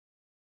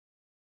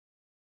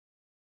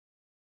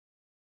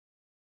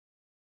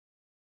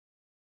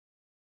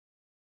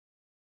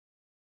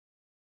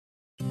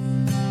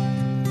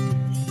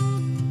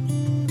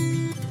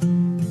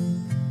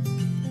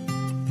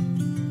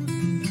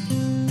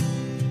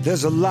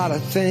There's a lot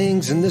of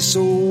things in this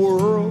old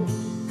world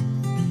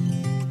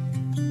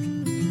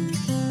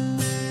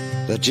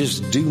that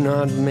just do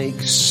not make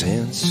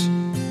sense.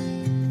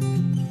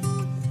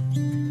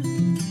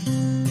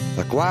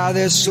 Like why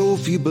there's so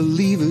few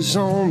believers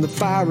on the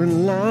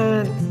firing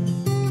line,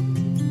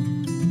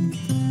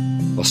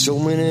 while so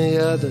many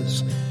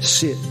others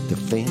sit the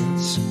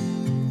fence.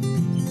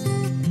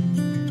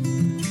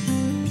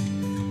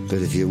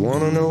 But if you want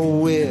to know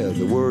where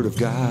the Word of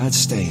God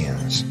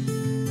stands,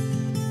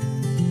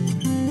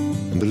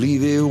 and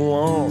believe it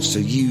wants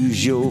to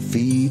use your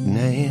feet and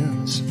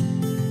hands,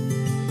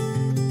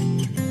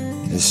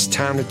 it's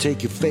time to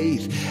take your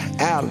faith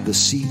out of the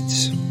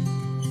seats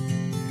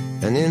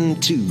and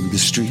into the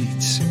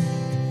streets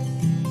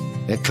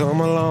and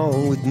come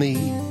along with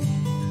me.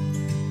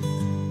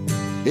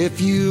 If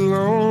you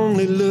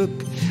only look,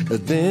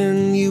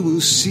 then you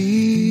will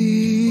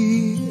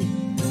see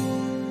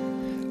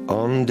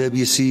on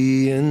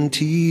WCN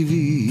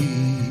TV.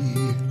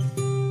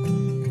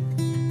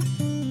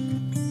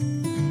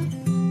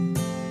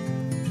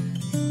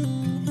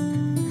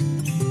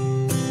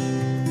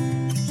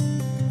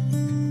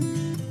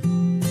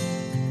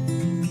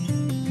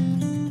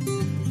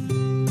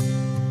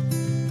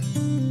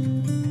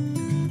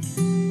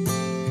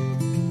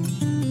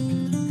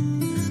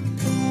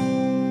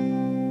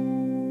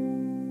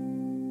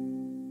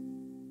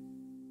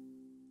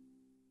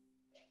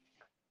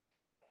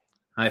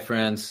 Hi,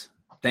 friends.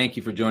 Thank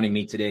you for joining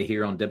me today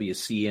here on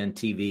WCN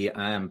TV.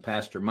 I am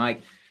Pastor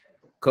Mike,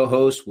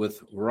 co-host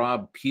with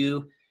Rob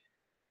Pugh.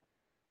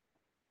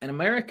 An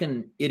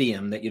American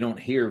idiom that you don't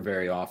hear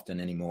very often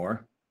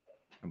anymore.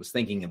 I was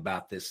thinking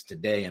about this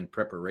today in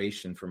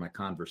preparation for my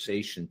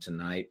conversation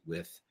tonight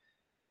with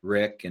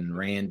Rick and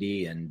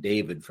Randy and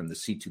David from the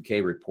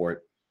C2K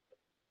Report.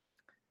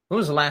 When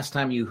was the last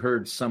time you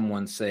heard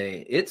someone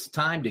say, "It's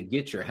time to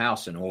get your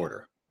house in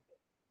order"?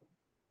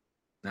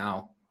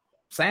 Now,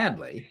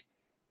 sadly,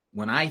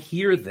 when I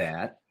hear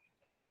that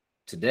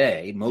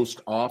today,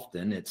 most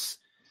often it's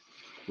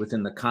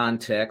within the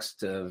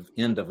context of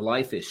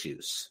end-of-life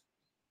issues.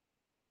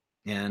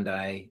 And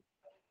I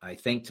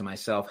think to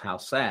myself, how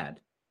sad.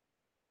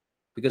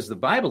 Because the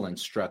Bible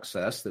instructs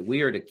us that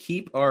we are to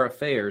keep our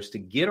affairs, to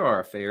get our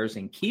affairs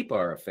and keep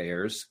our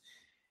affairs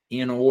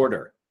in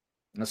order,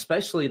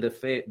 especially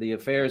the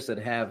affairs that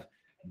have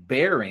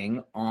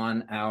bearing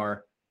on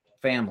our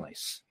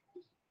families,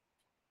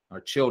 our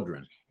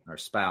children, our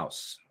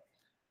spouse.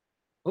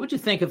 What would you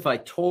think if I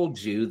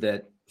told you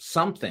that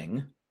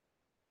something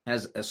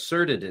has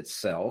asserted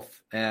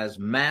itself as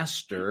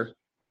master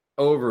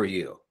over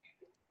you,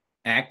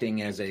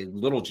 acting as a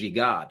little g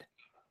God?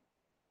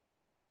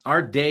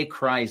 Our day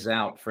cries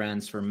out,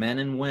 friends, for men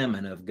and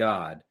women of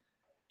God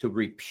to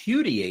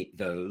repudiate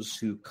those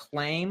who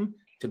claim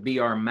to be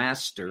our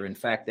master. In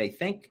fact, they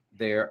think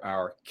they're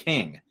our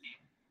king.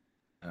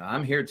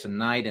 I'm here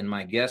tonight, and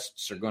my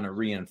guests are going to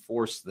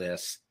reinforce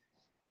this.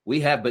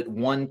 We have but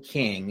one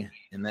king,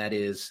 and that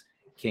is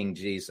King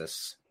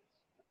Jesus.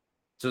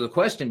 So the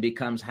question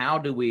becomes, how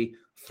do we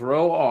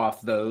throw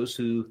off those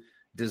who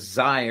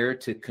desire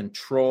to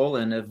control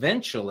and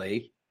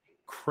eventually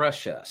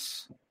crush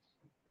us?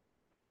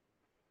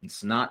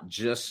 It's not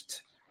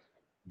just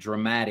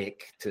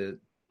dramatic to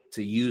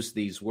use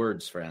these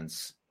words,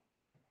 friends.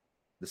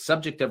 The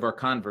subject of our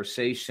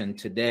conversation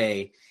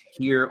today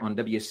here on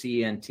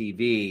WCN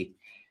TV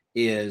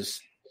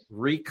is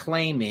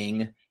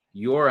reclaiming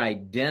your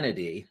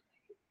identity.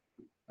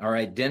 Our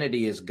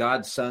identity is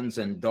God's sons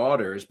and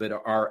daughters, but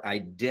our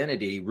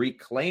identity,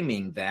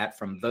 reclaiming that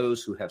from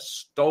those who have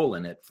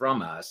stolen it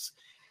from us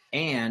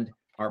and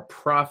are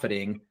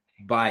profiting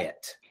by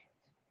it.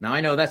 Now, I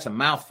know that's a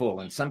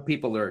mouthful, and some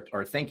people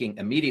are thinking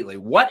immediately,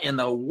 what in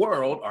the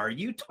world are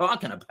you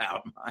talking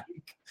about,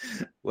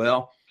 Mike?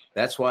 Well,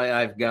 that's why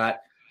I've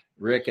got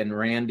Rick and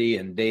Randy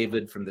and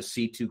David from the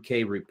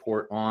C2K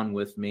Report on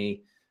with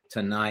me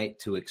tonight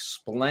to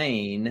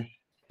explain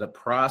the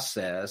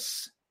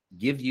process,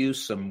 give you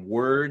some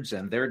words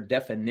and their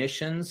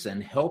definitions,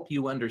 and help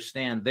you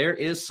understand there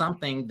is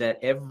something that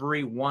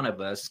every one of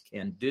us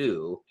can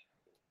do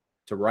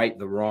to right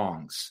the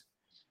wrongs.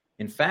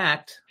 In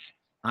fact,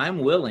 I'm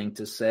willing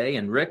to say,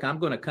 and Rick, I'm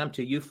going to come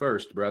to you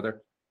first,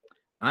 brother.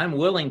 I'm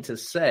willing to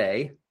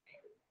say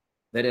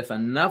that if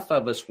enough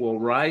of us will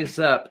rise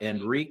up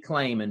and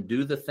reclaim and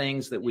do the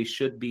things that we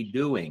should be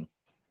doing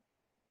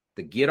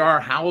to get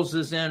our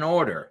houses in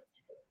order,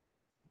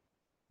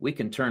 we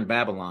can turn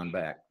Babylon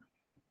back.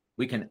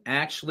 We can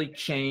actually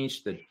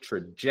change the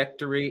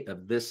trajectory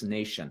of this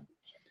nation.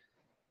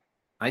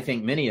 I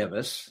think many of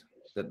us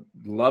that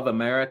love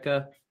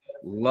America,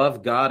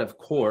 love God, of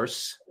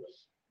course,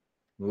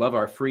 love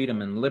our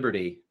freedom and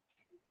liberty,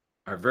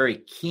 are very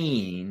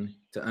keen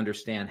to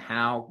understand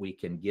how we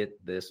can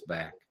get this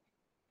back.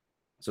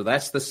 So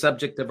that's the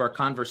subject of our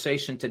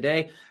conversation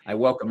today. I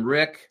welcome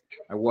Rick.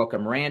 I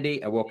welcome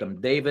Randy. I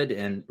welcome David.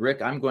 And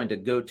Rick, I'm going to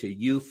go to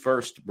you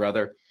first,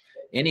 brother.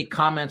 Any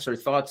comments or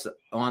thoughts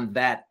on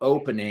that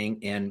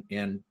opening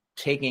and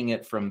taking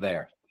it from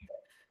there?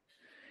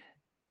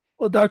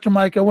 Well, Dr.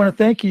 Mike, I want to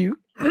thank you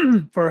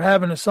for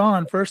having us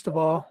on. First of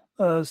all,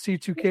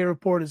 C2K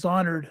Report is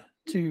honored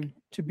to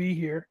be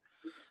here.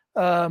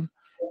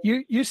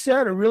 You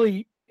said a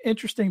really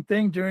interesting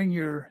thing during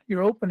your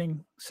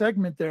opening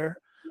segment there.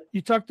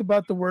 You talked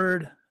about the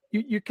word,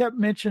 you kept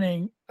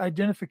mentioning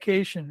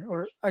identification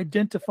or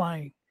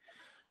identifying.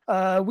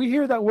 We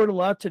hear that word a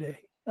lot today.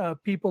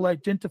 People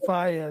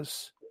identify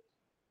as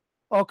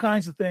all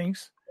kinds of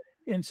things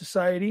in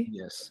society.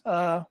 Yes.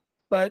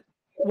 But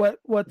what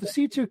the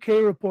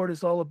C2K Report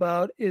is all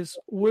about is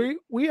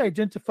we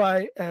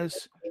identify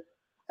as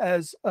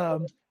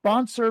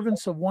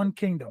bondservants of one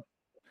kingdom.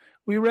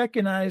 We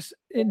recognize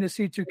in the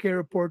C2K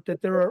Report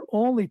that there are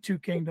only two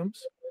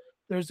kingdoms.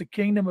 There's a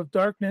kingdom of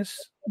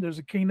darkness. There's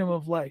a kingdom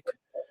of light.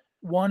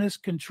 One is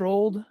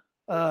controlled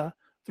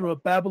through a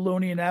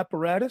Babylonian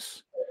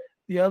apparatus.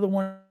 The other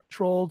one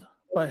controlled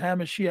by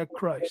HaMashiach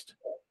Christ.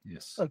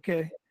 Yes.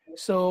 Okay.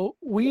 So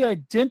we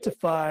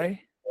identify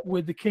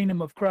with the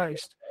kingdom of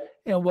Christ.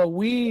 And what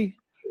we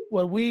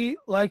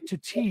like to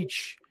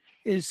teach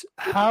is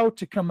how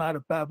to come out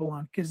of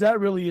Babylon, because that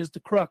really is the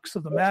crux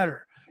of the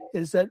matter,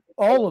 is that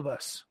all of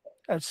us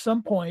at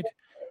some point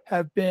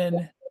have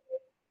been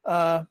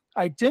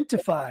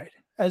identified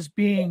as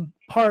being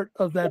part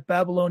of that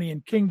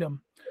Babylonian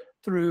kingdom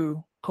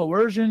through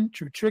coercion,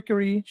 through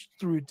trickery,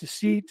 through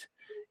deceit.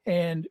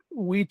 And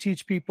we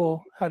teach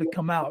people how to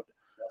come out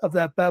of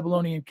that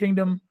Babylonian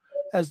kingdom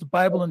as the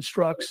Bible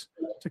instructs,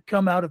 to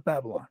come out of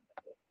Babylon.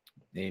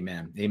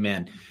 Amen.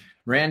 Amen.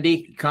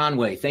 Randy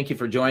Conway, thank you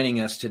for joining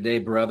us today,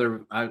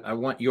 brother. I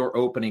want your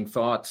opening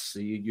thoughts,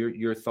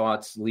 your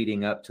thoughts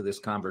leading up to this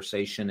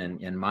conversation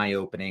and my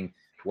opening.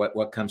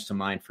 What comes to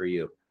mind for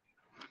you?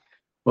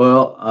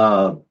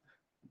 Well,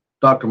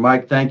 Dr.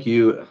 Mike, thank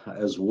you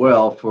as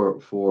well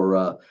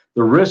for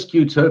the risk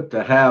you took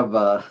to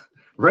have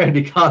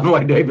Randy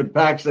Conway, David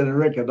Paxton, and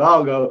Rick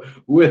Hidalgo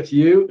with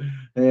you,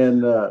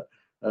 and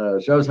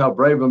shows how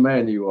brave a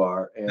man you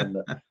are. And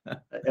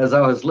as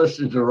I was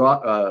listening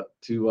to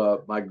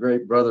my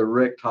great brother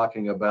Rick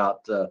talking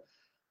about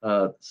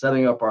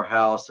setting up our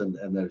house,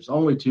 and there's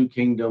only two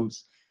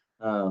kingdoms,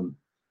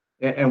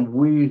 and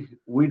we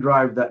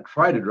try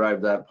to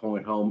drive that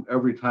point home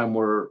every time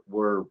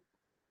we're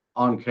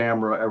on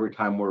camera, every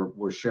time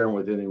we're sharing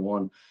with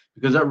anyone,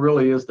 because that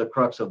really is the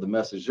crux of the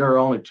message. There are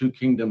only two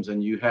kingdoms,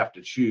 and you have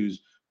to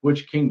choose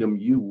which kingdom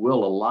you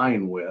will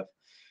align with.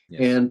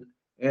 Yes.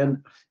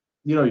 And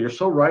you're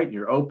so right in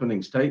your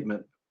opening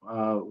statement.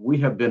 We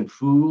have been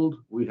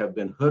fooled, we have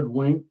been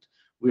hoodwinked,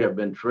 we have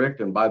been tricked.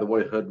 And by the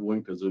way,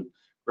 hoodwinked is a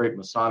great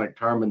Masonic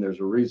term, and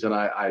there's a reason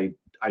I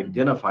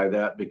identify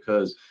that,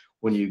 because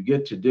when you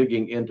get to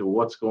digging into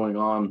what's going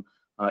on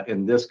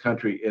in this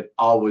country, it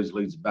always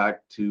leads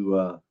back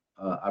to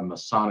a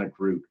Masonic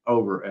root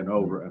over and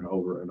over and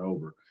over and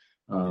over.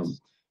 Yes.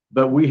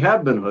 But we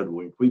have been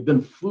hoodwinked. We've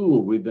been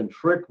fooled. We've been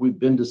tricked. We've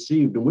been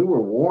deceived. And we were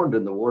warned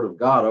in the Word of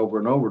God over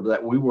and over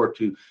that we were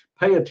to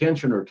pay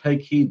attention or take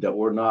heed that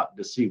we're not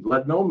deceived.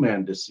 Let no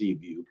man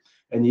deceive you.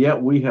 And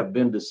yet we have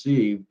been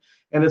deceived.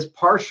 And it's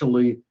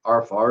partially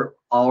our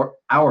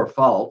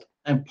fault,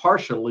 and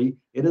partially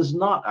it is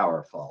not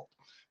our fault.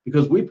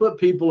 Because we put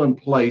people in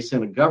place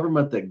in a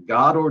government that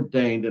God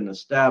ordained and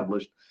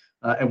established,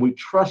 and we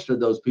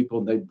trusted those people,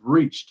 and they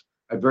breached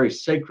a very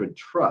sacred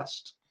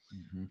trust.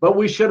 Mm-hmm. But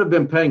we should have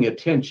been paying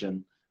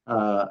attention,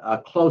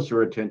 a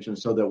closer attention,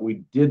 so that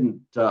we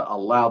didn't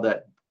allow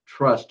that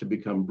trust to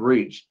become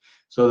breached,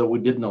 so that we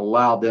didn't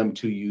allow them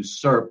to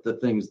usurp the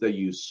things they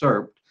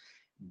usurped.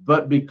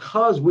 But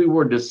because we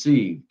were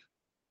deceived,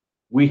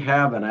 we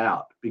have an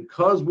out.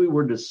 Because we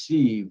were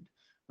deceived,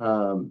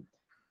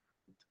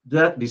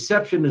 that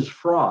deception is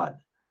fraud.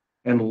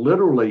 And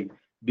literally,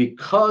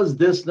 because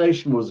this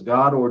nation was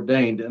God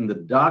ordained, and the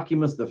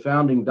documents, the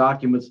founding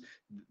documents,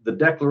 the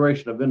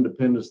Declaration of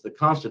Independence, the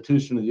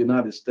Constitution of the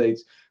United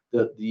States,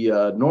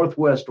 the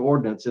Northwest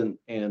Ordinance, and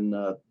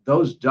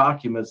those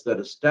documents that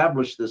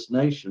established this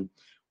nation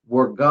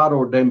were God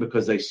ordained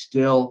because they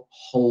still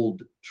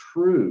hold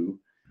true.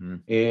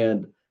 Mm-hmm.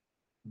 And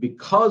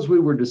because we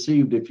were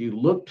deceived, if you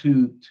look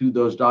to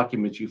those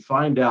documents, you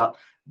find out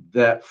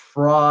that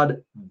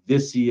fraud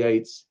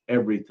vitiates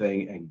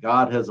everything, and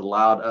God has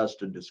allowed us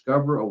to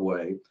discover a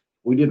way.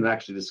 We didn't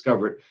actually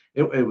discover it.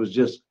 It was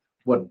just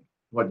what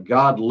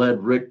God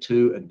led Rick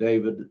to, and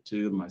David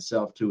to,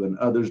 myself to, and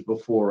others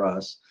before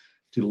us,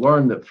 to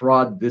learn that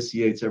fraud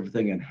vitiates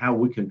everything, and how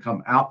we can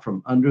come out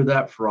from under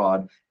that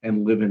fraud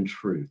and live in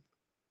truth.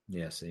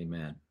 Yes,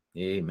 amen.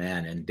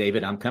 Amen. And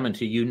David, I'm coming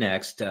to you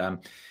next.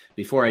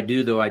 Before I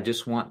do, though, I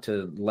just want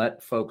to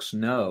let folks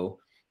know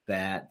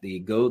that the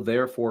Go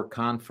Therefore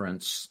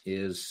Conference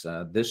is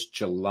this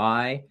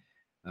July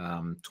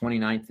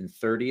 29th and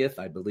 30th,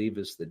 I believe,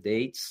 is the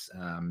dates.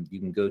 You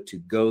can go to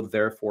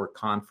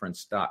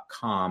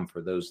GoThereforeConference.com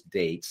for those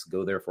dates,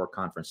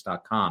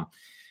 GoThereforeConference.com.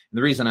 And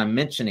the reason I'm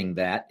mentioning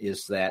that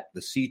is that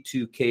the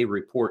C2K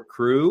Report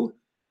crew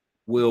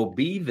will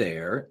be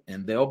there,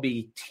 and they'll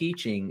be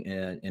teaching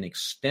an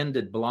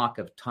extended block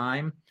of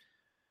time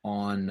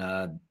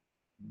on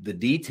the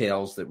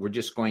details that we're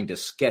just going to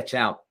sketch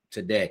out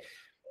today.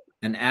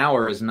 an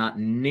hour is not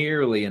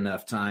nearly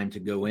enough time to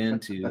go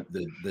into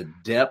the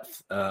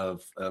depth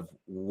of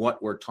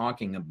what we're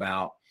talking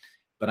about.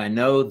 But I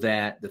know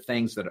that the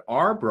things that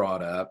are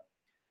brought up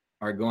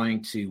are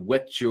going to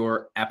whet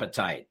your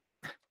appetite,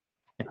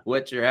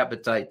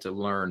 to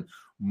learn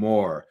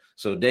more.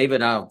 So,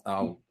 David,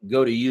 I'll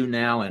go to you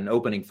now and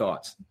opening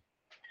thoughts.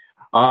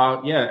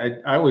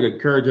 I would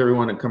encourage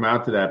everyone to come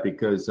out to that,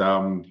 because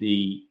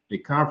the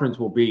conference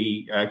will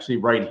be actually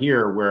right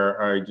here where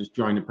I just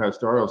joined the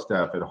pastoral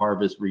staff at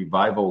Harvest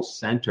Revival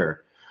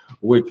Center,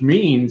 which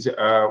means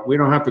we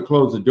don't have to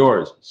close the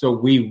doors. So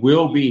we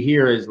will be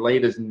here as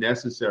late as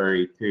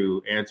necessary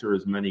to answer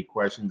as many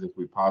questions as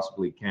we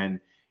possibly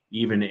can,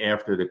 even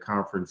after the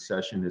conference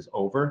session is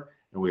over,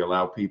 and we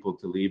allow people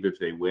to leave if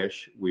they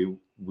wish. We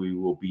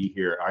will be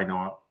here. I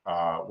know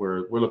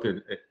we're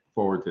looking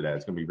forward to that.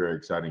 It's going to be a very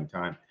exciting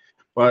time.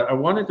 But I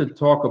wanted to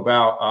talk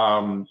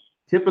about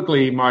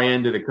typically my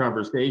end of the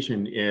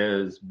conversation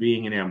is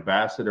being an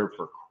ambassador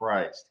for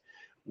Christ,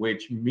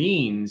 which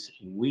means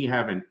we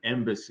have an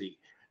embassy,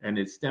 and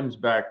it stems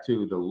back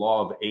to the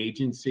law of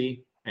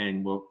agency.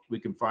 And we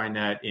can find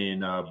that in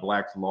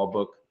Black's Law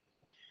Book,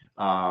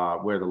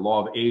 where the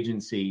law of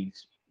agency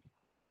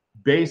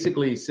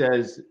basically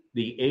says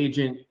the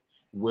agent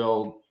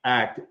will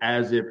act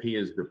as if he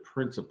is the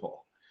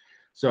principal.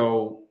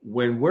 So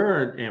when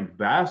we're an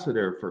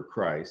ambassador for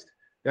Christ,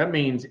 that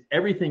means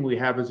everything we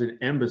have is an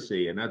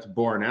embassy, and that's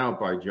borne out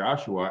by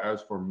Joshua.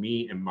 As for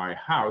me and my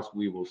house,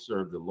 we will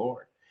serve the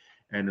Lord.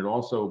 And it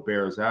also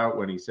bears out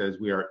when he says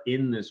we are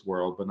in this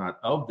world, but not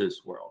of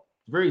this world.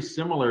 It's very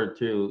similar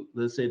to,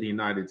 let's say, the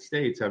United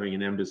States having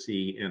an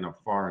embassy in a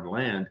foreign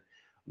land.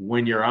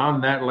 When you're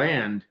on that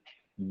land,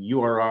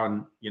 you are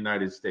on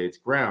United States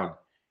ground.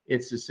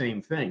 It's the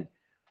same thing.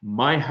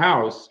 My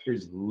house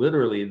is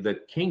literally the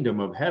kingdom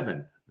of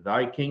heaven.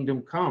 Thy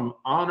kingdom come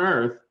on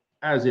earth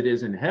as it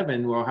is in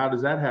heaven. Well, how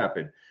does that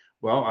happen?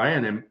 Well, I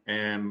am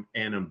an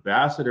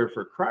ambassador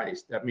for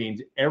Christ. That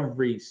means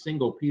every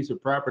single piece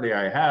of property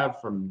I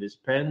have, from this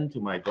pen to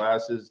my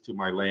glasses to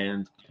my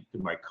land to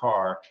my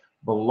car,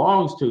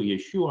 belongs to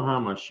Yeshua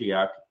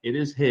HaMashiach. It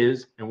is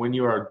his. And when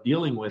you are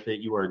dealing with it,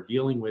 you are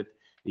dealing with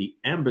the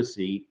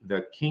embassy,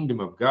 the kingdom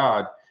of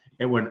God.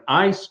 And when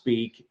I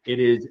speak, it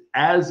is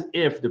as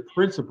if the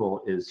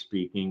principal is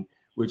speaking,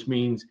 which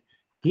means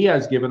he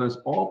has given us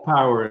all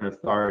power and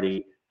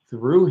authority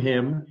through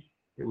him.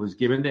 It was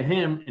given to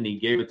him, and he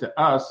gave it to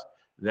us.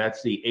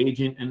 That's the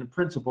agent and the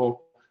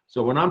principal.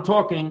 So when I'm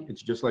talking,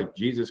 it's just like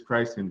Jesus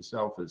Christ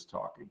himself is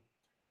talking.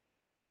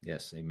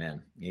 Yes,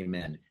 amen,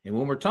 amen. And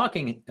when we're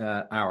talking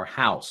our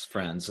house,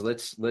 friends,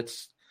 let's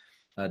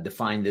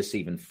define this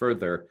even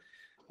further.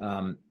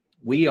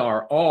 We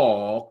are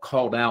all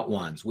called out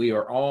ones. We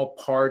are all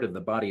part of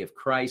the body of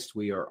Christ.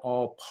 We are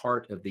all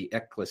part of the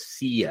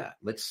ecclesia.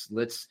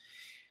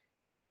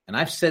 And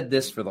I've said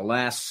this for the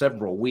last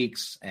several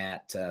weeks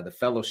at the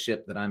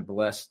fellowship that I'm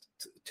blessed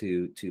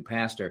to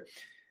pastor.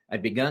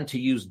 I've begun to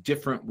use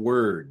different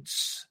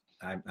words.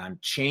 I'm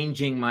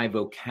changing my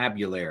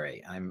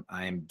vocabulary.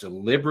 I'm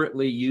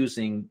deliberately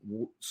using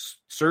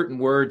certain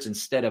words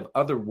instead of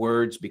other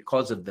words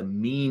because of the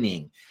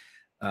meaning.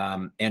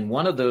 And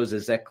one of those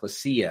is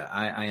ecclesia.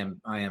 I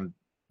am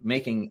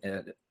making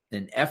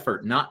an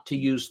effort not to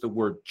use the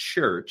word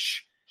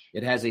church.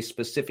 It has a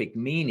specific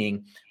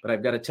meaning, but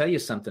I've got to tell you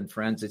something,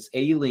 friends. It's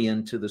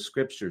alien to the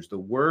scriptures. The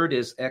word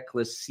is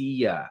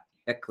ecclesia,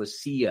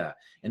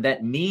 and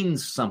that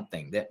means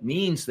something. That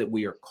means that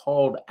we are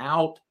called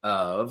out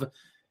of,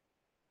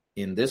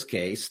 in this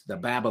case, the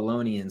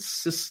Babylonian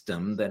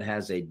system that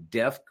has a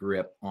death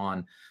grip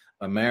on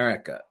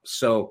America.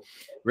 So,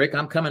 Rick,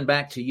 I'm coming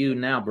back to you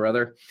now,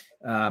 brother.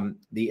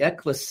 The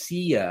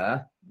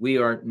ecclesia,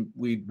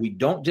 we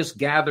don't just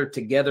gather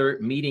together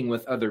meeting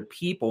with other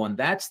people, and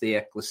that's the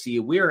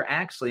ecclesia. We are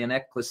actually an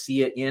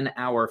ecclesia in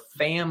our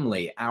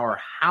family. Our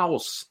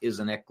house is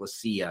an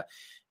ecclesia,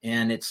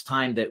 and it's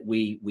time that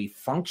we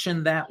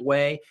function that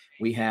way.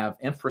 We have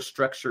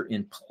infrastructure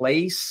in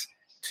place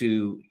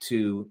to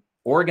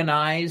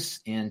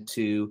organize and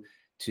to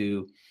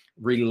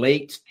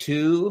relate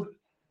to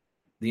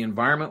the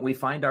environment we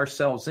find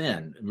ourselves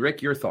in.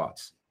 Rick, your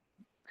thoughts?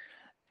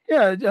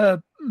 Yeah,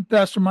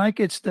 Pastor Mike,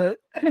 it's the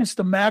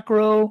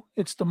macro,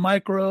 it's the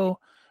micro.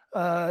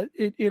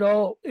 It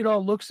all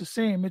looks the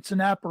same. It's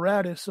an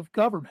apparatus of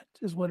government,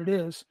 is what it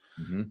is.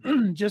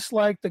 Mm-hmm. Just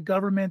like the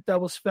government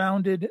that was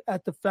founded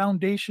at the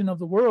foundation of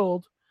the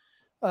world,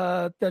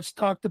 that's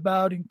talked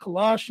about in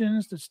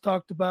Colossians, that's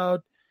talked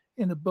about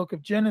in the book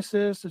of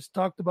Genesis, that's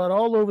talked about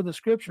all over the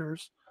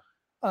scriptures.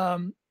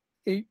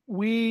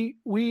 We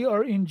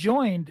are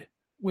enjoined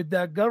with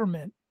that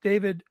government.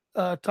 David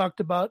talked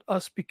about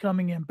us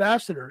becoming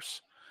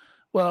ambassadors.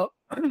 Well,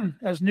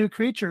 as new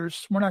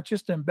creatures, we're not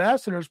just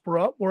ambassadors,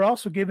 we're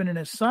also given an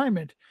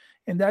assignment,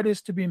 and that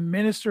is to be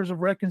ministers of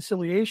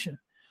reconciliation.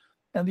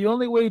 And the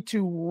only way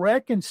to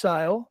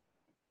reconcile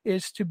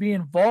is to be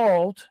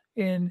involved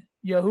in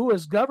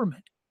Yahuwah's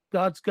government,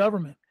 God's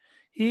government.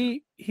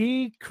 He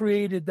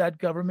created that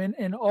government,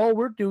 and all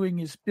we're doing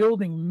is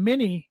building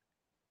mini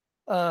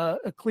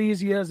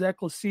ecclesias,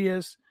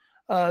 ecclesias,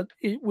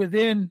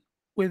 within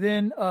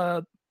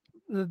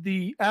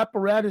the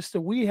apparatus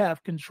that we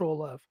have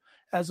control of.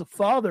 As a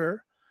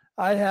father,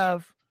 I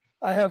have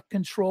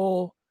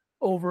control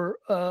over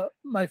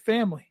my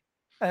family.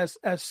 As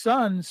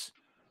sons,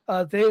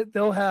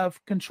 they'll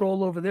have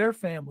control over their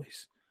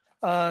families.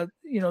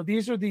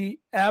 These are the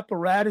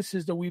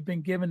apparatuses that we've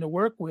been given to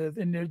work with,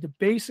 and they're the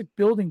basic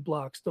building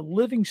blocks, the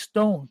living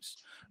stones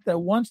that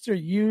once they're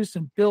used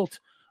and built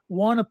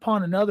one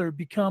upon another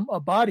become a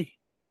body,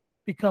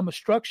 become a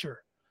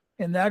structure.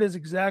 And that is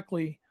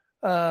exactly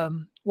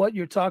what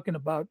you're talking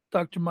about,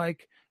 Dr.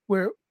 Mike.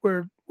 We're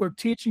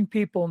teaching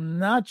people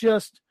not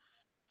just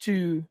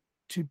to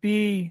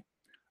be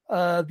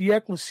the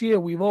ecclesia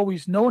we've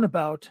always known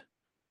about,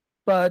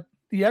 but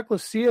the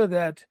ecclesia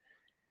that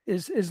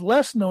is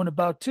less known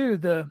about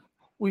too.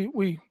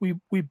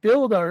 We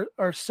build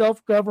our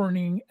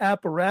self-governing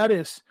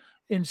apparatus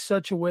in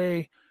such a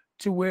way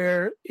to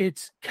where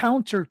it's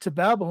counter to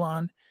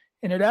Babylon,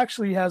 and it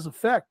actually has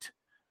effect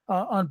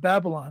on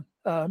Babylon.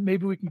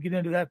 Maybe we can get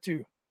into that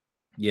too.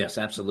 Yes,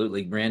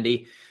 absolutely.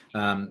 Randy,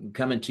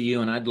 coming to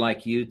you, and I'd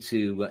like you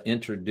to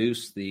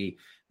introduce the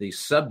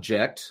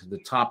subject, the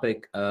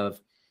topic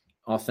of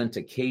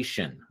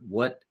authentication.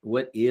 What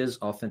is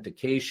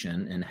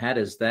authentication, and how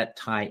does that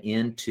tie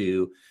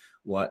into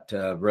what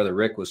Brother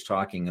Rick was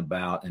talking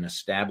about in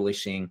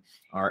establishing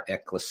our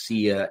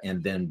ecclesia,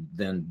 and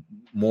then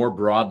more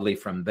broadly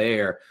from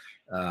there,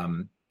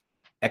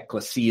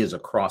 ecclesias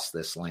across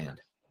this land?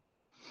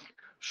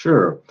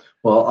 Sure.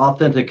 Well,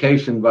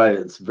 authentication by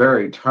its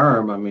very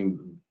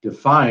term,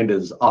 defined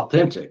as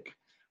authentic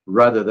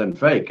rather than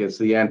fake. It's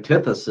the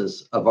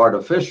antithesis of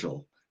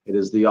artificial. It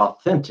is the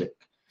authentic.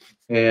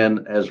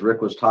 And as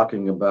Rick was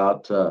talking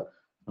about,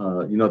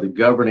 the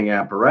governing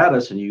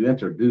apparatus, and you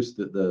introduced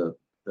the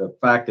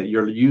fact that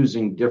you're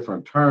using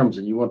different terms,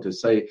 and you want to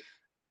say,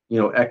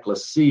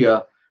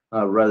 ecclesia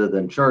rather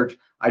than church.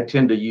 I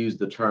tend to use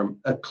the term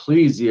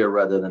ecclesia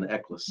rather than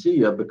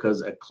ecclesia,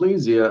 because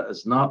ecclesia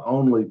is not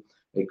only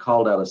a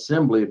called out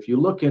assembly. If you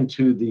look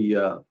into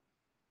the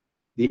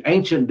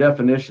ancient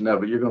definition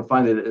of it, you're going to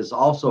find that it is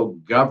also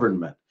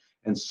government.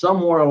 And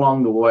somewhere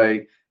along the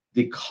way,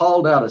 the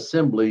called out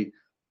assembly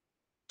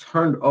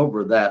turned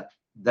over that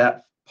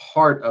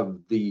part of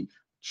the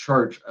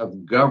church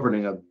of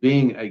governing, of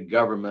being a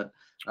government,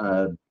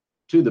 to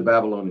the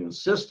Babylonian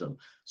system.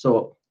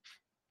 So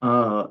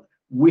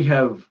we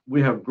have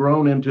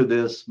grown into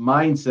this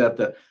mindset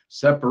that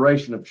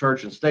separation of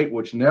church and state,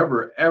 which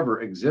never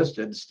ever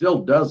existed,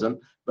 still doesn't,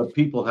 but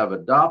people have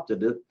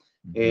adopted it.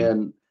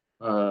 And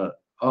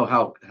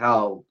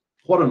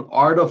what an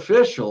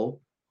artificial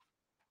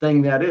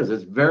thing that is.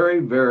 It's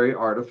very, very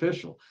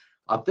artificial.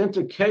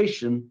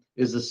 Authentication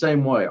is the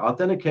same way.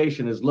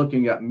 Authentication is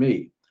looking at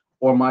me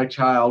or my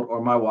child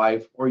or my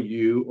wife or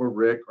you or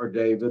Rick or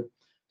David,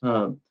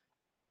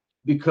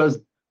 because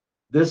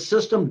this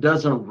system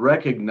doesn't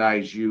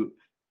recognize you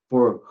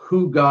for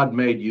who God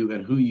made you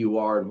and who you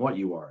are and what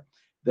you are.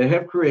 They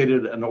have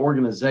created an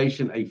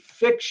organization, a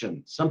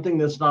fiction, something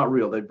that's not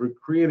real. They've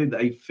created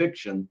a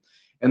fiction,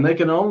 and they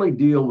can only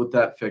deal with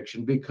that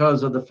fiction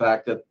because of the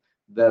fact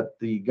that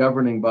the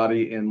governing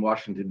body in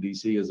Washington,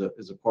 D.C. is a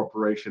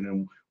corporation,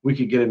 and we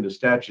could get into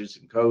statutes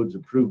and codes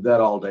and prove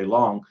that all day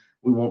long.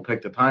 We won't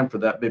take the time for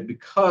that, but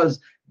because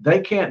they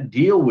can't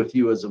deal with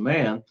you as a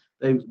man,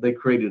 they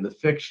created a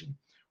fiction.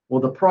 Well,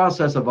 the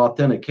process of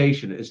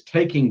authentication is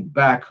taking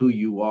back who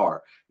you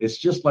are. It's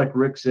just like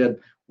Rick said,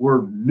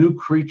 we're new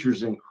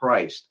creatures in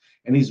Christ,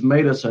 and he's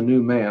made us a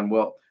new man.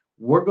 Well,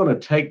 we're going to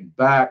take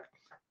back,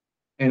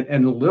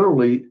 and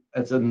literally,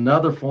 it's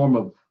another form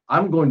of,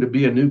 I'm going to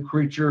be a new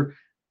creature,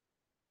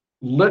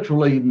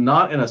 literally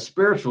not in a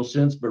spiritual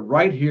sense, but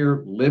right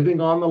here, living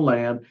on the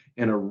land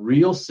in a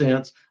real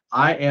sense.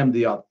 I am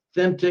the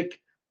authentic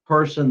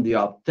person, the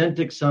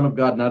authentic Son of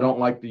God. And I don't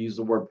like to use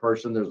the word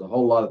person. There's a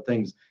whole lot of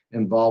things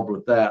involved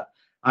with that.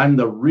 I'm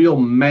the real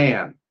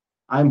man.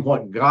 I'm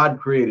what God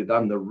created.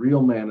 I'm the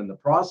real man. And the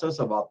process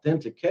of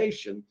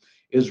authentication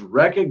is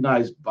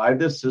recognized by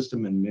this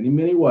system in many,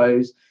 many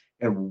ways.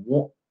 And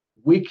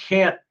we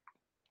can't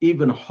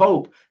even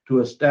hope to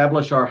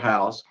establish our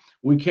house.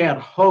 We can't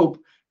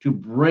hope to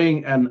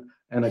bring an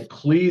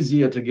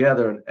ecclesia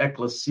together, an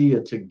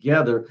ecclesia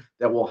together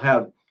that will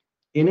have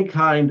any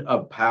kind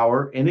of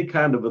power, any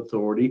kind of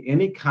authority,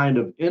 any kind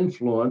of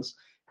influence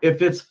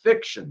if it's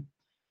fiction.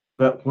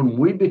 But when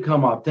we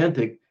become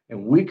authentic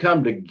and we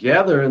come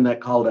together in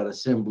that called out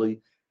assembly,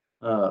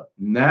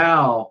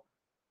 now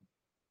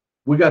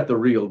we got the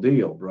real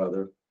deal,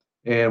 brother.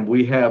 And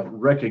we have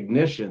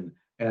recognition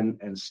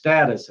and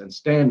status and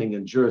standing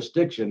and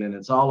jurisdiction. And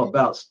it's all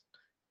about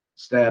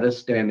status,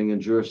 standing,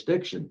 and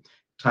jurisdiction.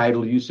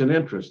 Title, use, and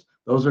interest.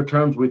 Those are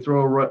terms we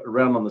throw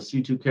around on the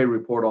C2K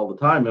report all the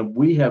time. And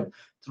we have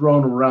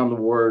thrown around the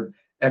word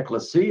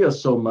ecclesia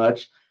so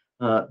much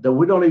that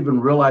we don't even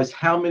realize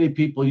how many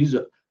people use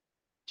it.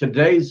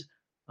 Today's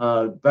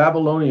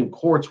Babylonian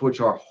courts,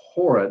 which are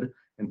horrid.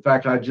 In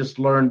fact, I just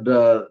learned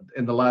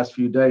in the last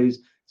few days,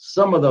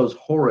 some of those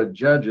horrid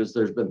judges,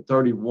 there's been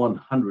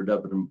 3,100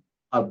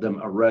 of them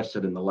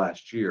arrested in the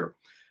last year,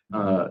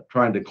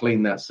 trying to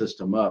clean that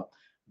system up.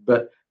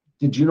 But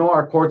did you know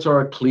our courts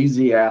are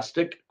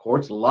ecclesiastic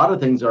courts? A lot of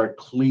things are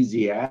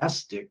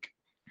ecclesiastic,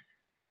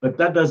 but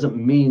that doesn't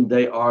mean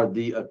they are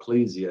the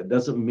ecclesia. It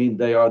doesn't mean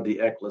they are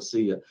the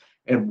ecclesia.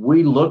 And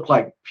we look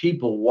like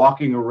people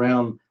walking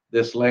around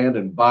this land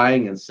and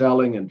buying and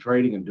selling and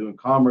trading and doing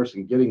commerce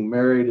and getting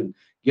married and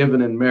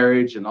given in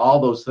marriage and all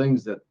those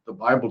things that the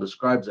Bible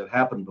describes that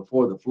happened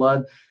before the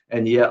flood.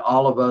 And yet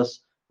all of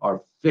us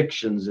are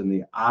fictions in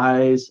the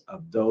eyes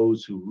of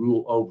those who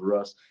rule over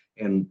us.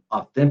 And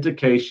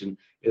authentication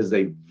is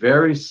a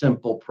very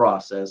simple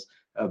process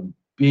of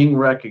being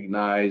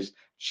recognized,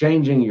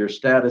 changing your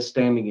status,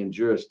 standing, and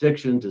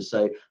jurisdiction to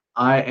say,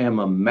 I am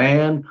a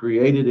man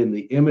created in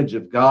the image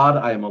of God.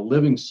 I am a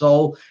living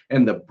soul,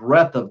 and the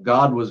breath of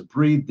God was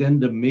breathed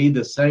into me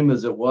the same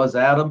as it was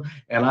Adam,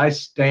 and I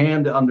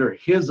stand under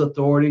his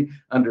authority,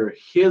 under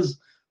his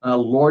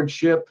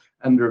lordship,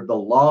 under the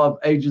law of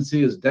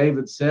agency, as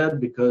David said,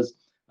 because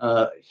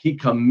he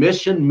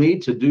commissioned me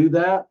to do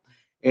that.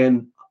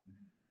 And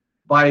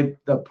by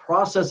the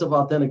process of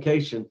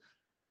authentication,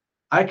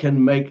 I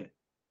can make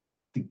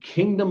the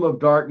kingdom of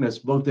darkness,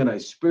 both in a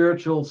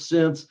spiritual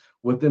sense,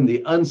 within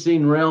the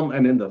unseen realm,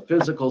 and in the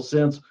physical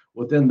sense,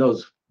 within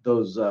those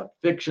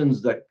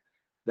fictions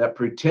that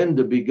pretend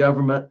to be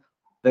government,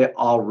 they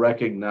all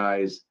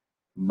recognize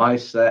my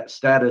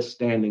status,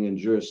 standing, and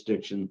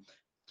jurisdiction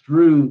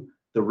through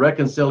the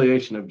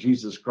reconciliation of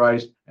Jesus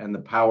Christ and the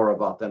power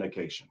of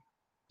authentication.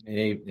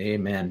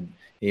 Amen.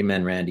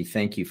 Amen, Randy.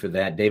 Thank you for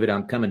that. David,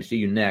 I'm coming to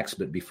you next,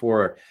 but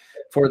before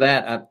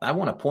that, I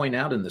want to point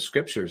out in the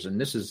scriptures, and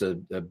this is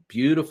a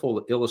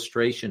beautiful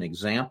illustration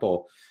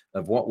example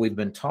of what we've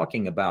been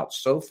talking about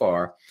so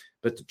far.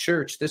 But the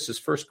church, this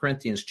is 1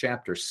 Corinthians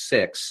chapter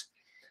 6.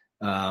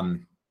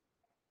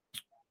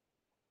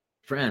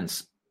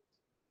 Friends,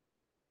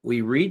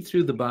 we read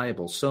through the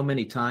Bible so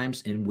many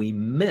times and we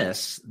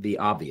miss the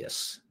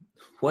obvious.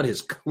 What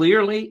is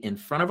clearly in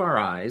front of our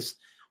eyes,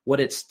 what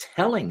it's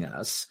telling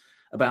us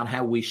about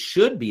how we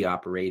should be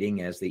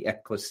operating as the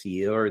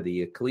ecclesia or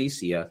the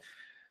ecclesia.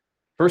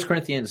 1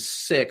 Corinthians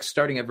 6,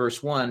 starting at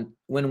verse 1,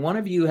 when one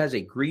of you has a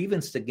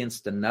grievance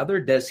against another,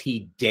 does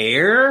he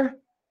dare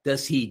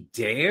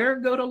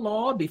go to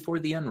law before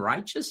the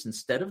unrighteous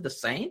instead of the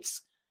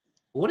saints?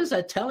 What is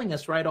that telling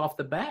us right off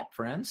the bat,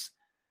 friends?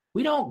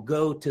 We don't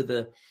go to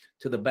the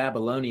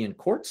Babylonian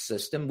court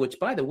system, which,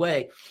 by the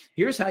way,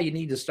 here's how you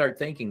need to start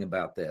thinking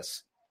about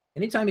this.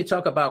 Anytime you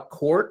talk about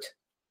court,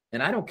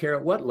 and I don't care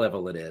at what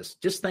level it is,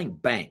 just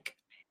think bank.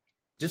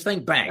 Just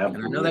think bank.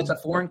 Absolutely. And I know that's a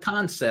foreign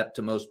concept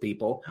to most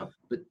people,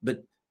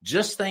 but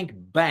just think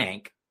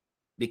bank,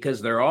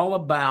 because they're all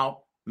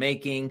about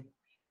making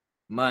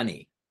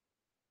money.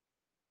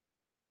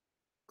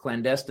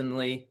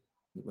 Clandestinely,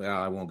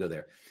 well, I won't go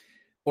there.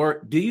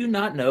 Or do you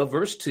not know,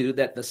 verse 2,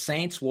 that the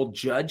saints will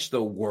judge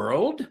the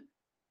world?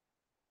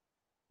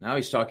 Now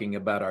he's talking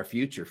about our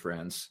future,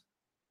 friends.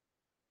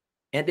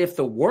 And if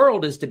the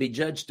world is to be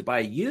judged by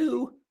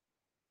you,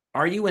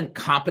 are you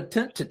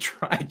incompetent to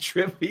try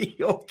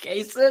trivial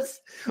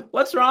cases?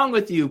 What's wrong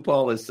with you,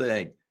 Paul is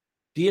saying.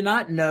 Do you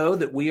not know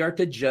that we are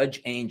to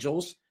judge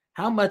angels?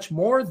 How much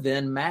more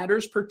then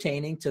matters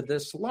pertaining to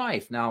this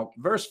life? Now,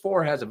 verse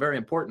 4 has a very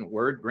important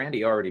word.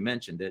 Randy already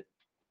mentioned it.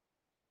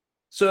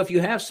 So if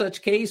you have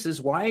such cases,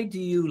 why do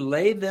you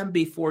lay them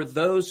before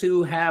those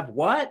who have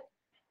what?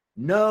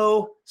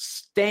 No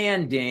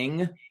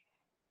standing.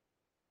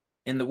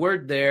 In the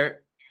word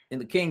there, in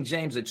the King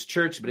James, it's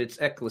church, but it's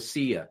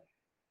ecclesia.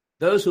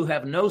 Those who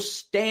have no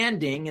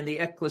standing in the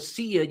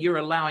ecclesia, you're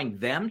allowing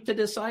them to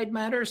decide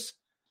matters?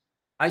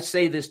 I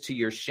say this to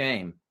your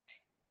shame.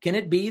 Can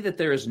it be that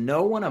there is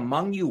no one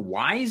among you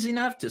wise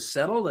enough to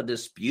settle a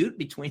dispute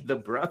between the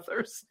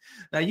brothers?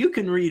 Now, you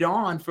can read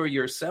on for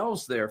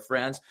yourselves there,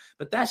 friends,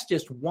 but that's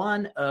just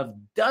one of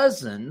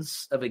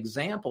dozens of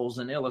examples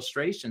and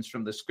illustrations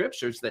from the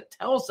scriptures that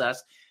tells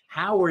us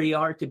how we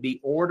are to be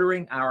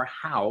ordering our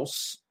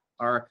house,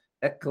 our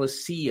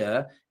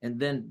ecclesia, and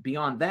then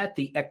beyond that,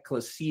 the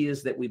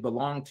ecclesias that we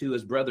belong to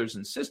as brothers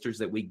and sisters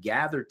that we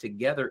gather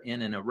together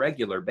in a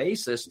regular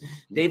basis.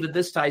 David,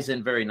 this ties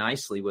in very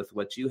nicely with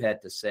what you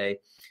had to say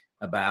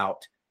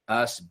about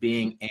us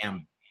being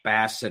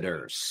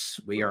ambassadors.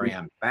 We are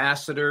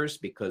ambassadors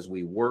because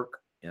we work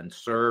and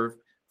serve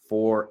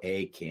for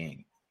a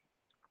king.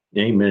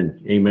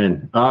 Amen.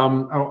 Amen.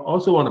 I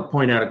also want to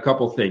point out a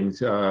couple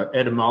things.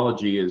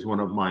 Etymology is one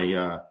of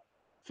my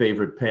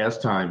favorite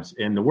pastimes.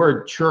 And the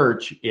word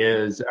church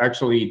is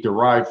actually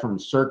derived from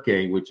circe,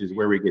 which is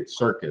where we get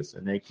circus.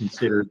 And they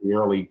considered the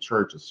early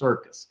church a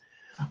circus,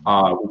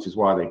 which is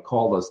why they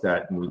called us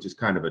that. And we just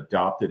kind of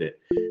adopted it.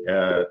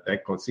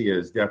 Ecclesia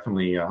is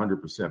definitely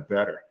 100%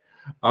 better.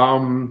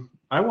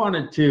 I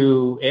wanted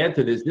to add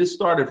to this. This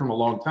started from a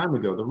long time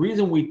ago. The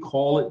reason we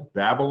call it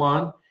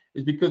Babylon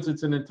is because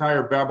it's an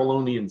entire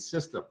Babylonian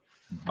system.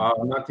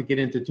 Not to get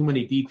into too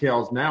many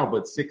details now,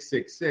 but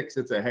 666,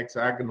 it's a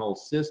hexagonal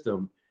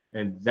system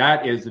And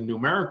that is the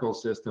numerical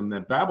system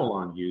that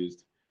Babylon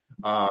used.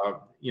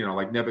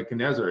 Like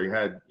Nebuchadnezzar, he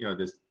had,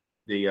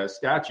 the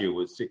statue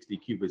was 60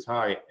 cubits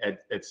high,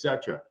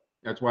 etc.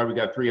 That's why we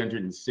got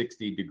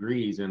 360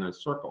 degrees in a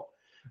circle.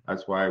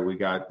 That's why we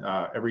got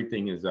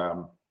everything is,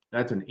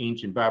 that's an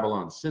ancient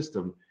Babylon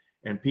system.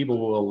 And people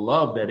will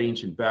love that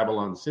ancient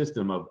Babylon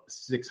system of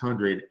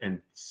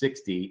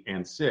 660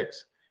 and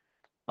 6.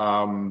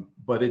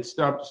 But it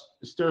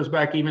stirs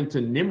back even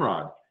to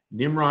Nimrod.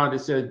 Nimrod, it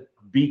said,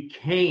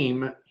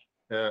 became,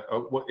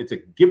 it's a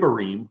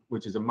Gibborim,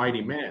 which is a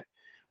mighty man,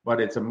 but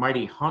it's a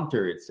mighty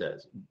hunter, it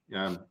says.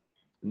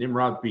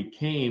 Nimrod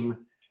became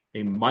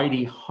a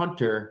mighty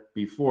hunter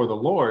before the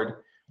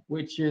Lord,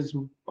 which is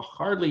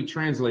hardly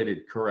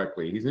translated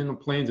correctly. He's in the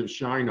plains of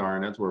Shinar,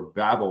 and that's where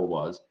Babel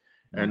was.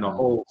 And the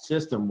whole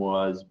system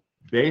was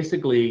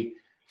basically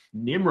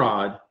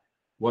Nimrod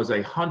was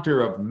a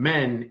hunter of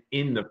men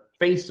in the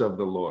face of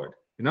the Lord.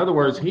 In other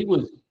words, he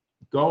was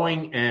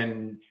going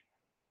and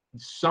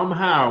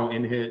somehow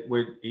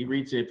if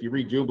you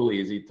read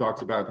Jubilees, he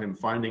talks about him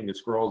finding the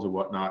scrolls and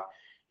whatnot.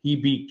 He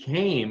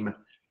became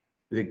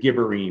the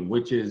Gibborim,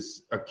 which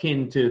is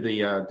akin to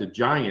the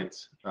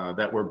giants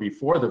that were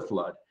before the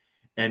flood.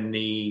 And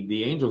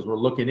the angels were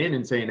looking in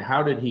and saying,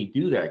 how did he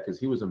do that? Because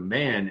he was a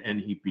man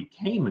and he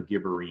became a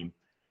Gibborim.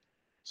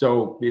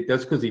 So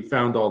that's because he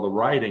found all the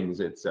writings,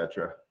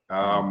 etc.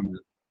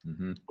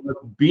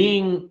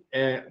 Being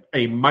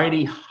a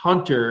mighty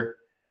hunter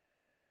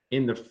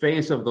in the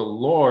face of the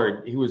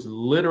Lord, he was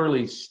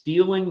literally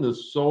stealing the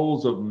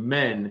souls of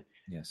men,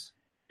 yes,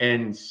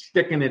 and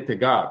sticking it to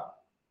God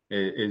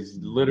is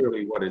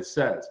literally what it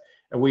says.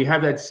 And we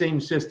have that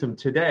same system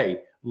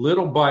today.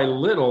 Little by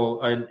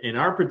little, in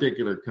our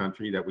particular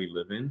country that we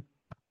live in,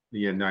 the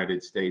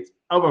United States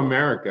of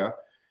America,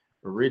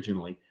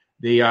 originally,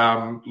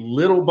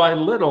 little by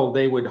little,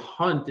 they would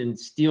hunt and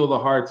steal the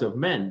hearts of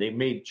men. They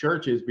made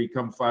churches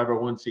become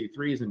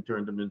 501c3s and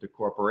turned them into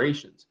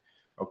corporations.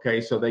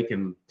 Okay, so they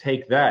can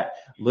take that.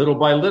 Little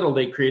by little,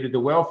 they created the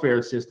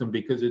welfare system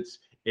because it's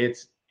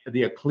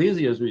the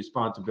ecclesia's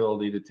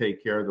responsibility to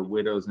take care of the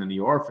widows and the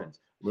orphans.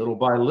 Little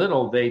by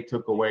little, they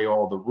took away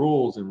all the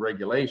rules and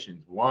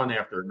regulations, one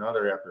after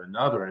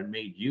another, and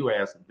made you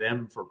ask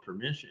them for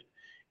permission.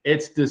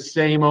 It's the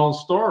same old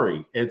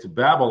story. It's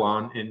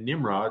Babylon and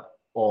Nimrod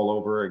all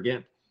over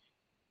again.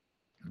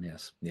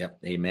 Yes. Yep.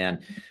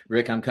 Amen.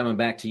 Rick, I'm coming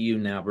back to you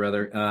now,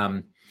 brother.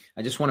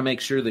 I just want to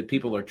make sure that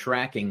people are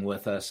tracking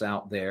with us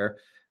out there.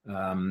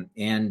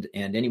 And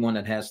anyone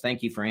that has,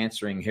 thank you for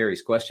answering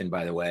Harry's question,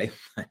 by the way.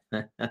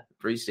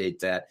 Appreciate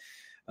that.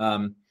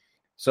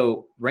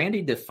 So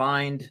Randy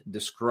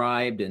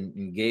described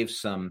and gave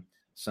some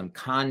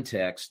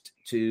context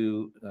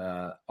to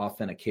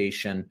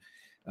authentication.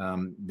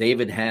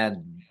 David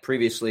had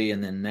previously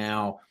and then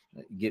now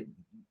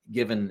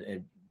given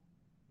a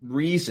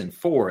reason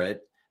for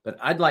it, but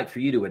I'd like for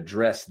you to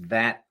address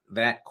that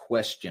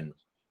question.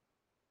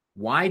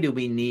 Why do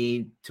we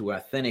need to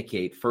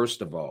authenticate,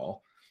 first of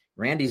all?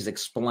 Randy's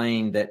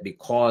explained that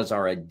because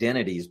our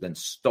identity has been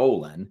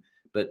stolen,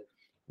 but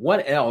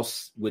what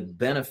else would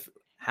benefit?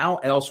 How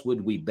else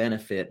would we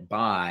benefit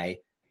by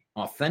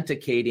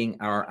authenticating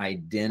our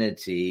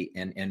identity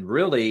and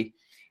really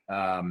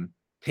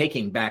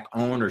taking back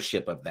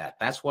ownership of that?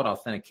 That's what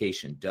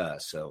authentication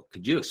does. So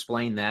could you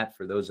explain that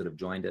for those that have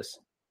joined us?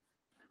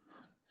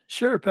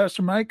 Sure,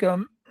 Pastor Mike.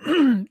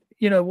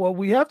 What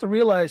we have to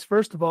realize,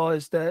 first of all,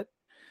 is that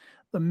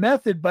the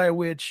method by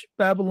which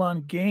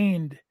Babylon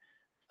gained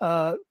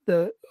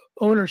the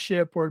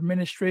ownership or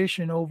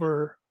administration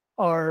over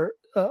our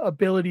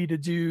ability to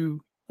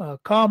do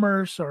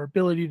commerce, our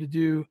ability to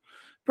do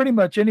pretty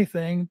much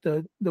anything,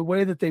 the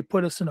way that they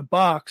put us in a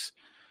box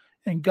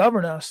and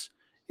govern us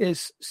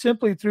is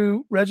simply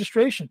through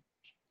registration.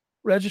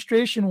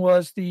 Registration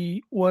was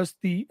the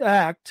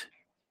act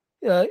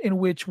in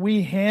which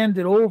we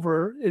handed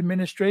over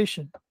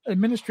administration.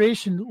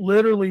 Registration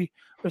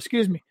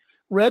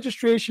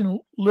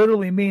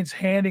literally means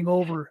handing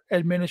over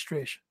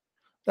administration.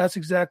 That's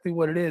exactly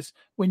what it is.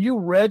 When you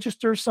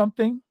register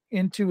something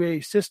into a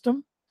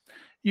system,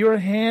 you're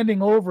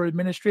handing over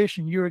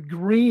administration. You're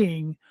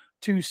agreeing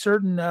to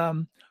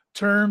certain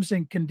terms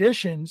and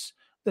conditions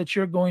that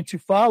you're going to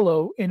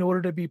follow in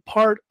order to be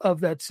part of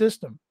that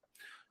system.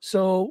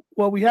 So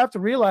what we have to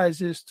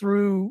realize is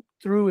through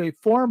a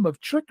form of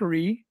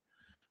trickery,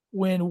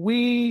 when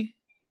we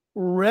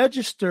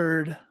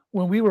registered,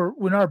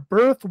 when our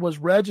birth was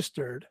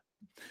registered,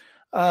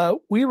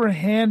 we were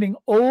handing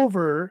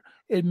over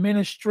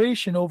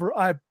administration over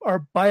our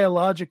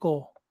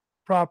biological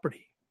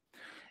property.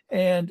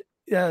 And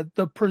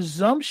the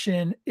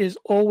presumption is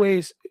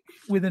always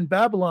within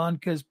Babylon,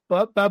 because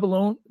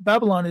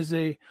Babylon is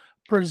a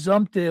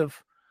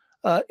presumptive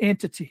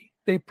entity.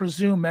 They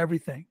presume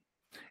everything.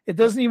 It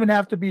doesn't even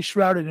have to be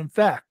shrouded in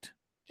fact.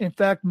 In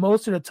fact,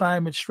 most of the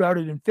time it's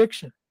shrouded in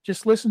fiction.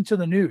 Just listen to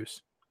the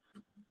news,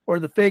 or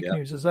the fake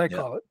news, as I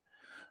call it.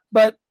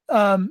 But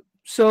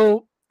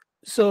so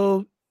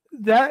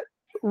that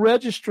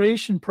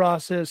registration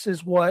process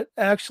is what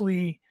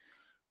actually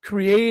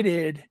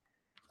created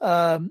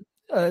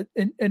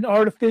an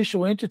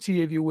artificial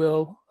entity, if you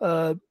will.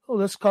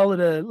 Let's call it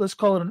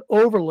an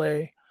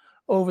overlay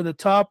over the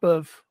top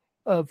of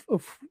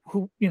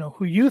who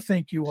you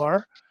think you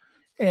are,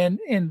 and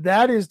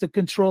that is the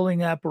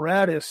controlling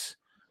apparatus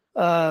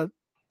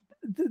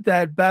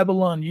that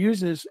Babylon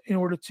uses in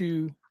order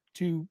to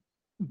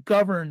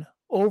govern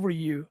over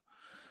you.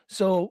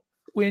 So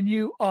when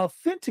you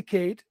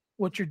authenticate,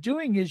 what you're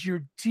doing is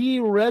you're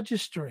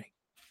deregistering.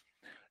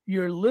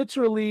 You're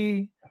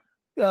literally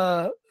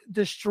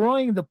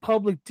destroying the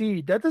public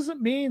deed. That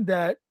doesn't mean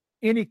that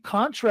any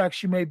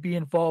contracts you may be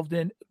involved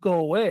in go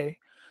away.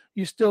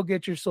 You still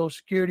get your Social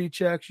Security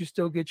checks, you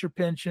still get your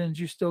pensions,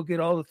 you still get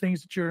all the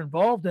things that you're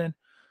involved in,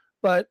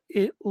 but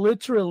it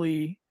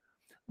literally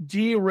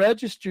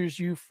deregisters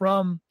you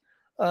from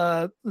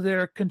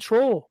their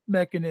control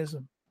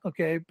mechanism,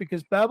 okay?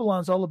 Because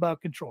Babylon's all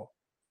about control.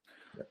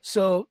 Yep.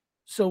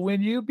 So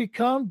when you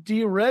become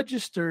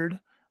deregistered,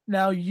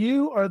 now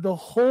you are the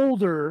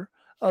holder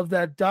of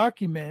that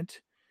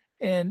document,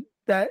 and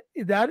that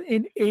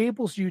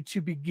enables you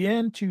to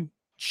begin to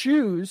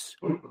choose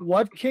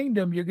what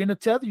kingdom you're going to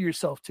tether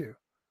yourself to.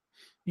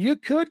 You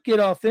could get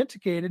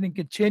authenticated and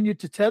continue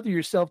to tether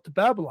yourself to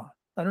Babylon.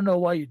 I don't know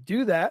why you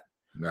do that,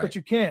 right, but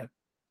you can.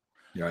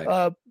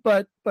 Right.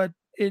 But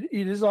it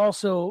is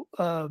also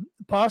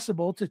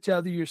possible to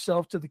tether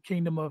yourself to the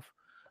kingdom of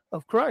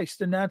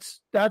Christ, and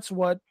that's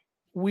what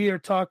we are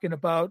talking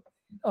about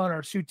on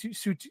our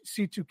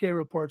C2K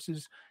reports,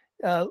 is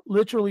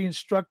literally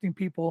instructing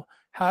people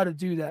how to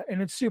do that,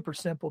 and it's super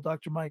simple,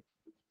 Dr. Mike.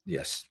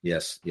 Yes,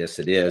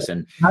 it is.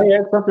 And can I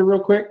add something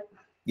real quick?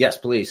 Yes,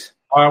 please.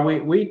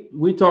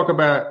 We talk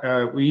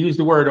about we use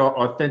the word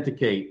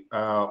authenticate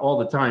all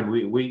the time.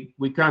 We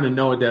kind of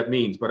know what that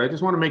means, but I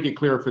just want to make it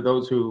clear for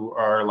those who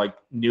are like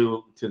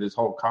new to this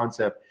whole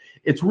concept.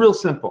 It's real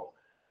simple.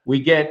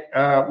 We get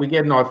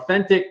an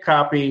authentic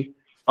copy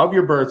of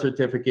your birth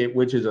certificate,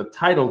 which is a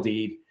title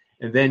deed,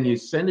 and then you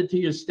send it to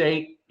your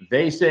state.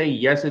 They say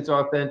yes, it's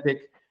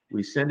authentic.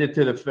 We send it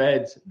to the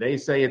feds. They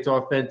say it's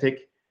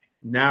authentic.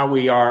 Now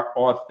we are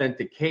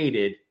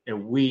authenticated,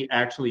 and we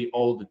actually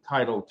owe the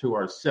title to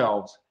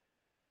ourselves.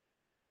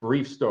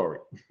 Brief story.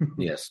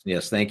 Yes.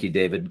 Thank you,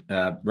 David.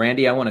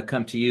 Randy, I want to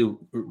come to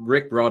you.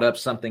 Rick brought up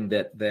something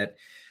that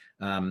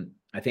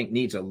I think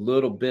needs a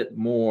little bit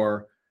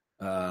more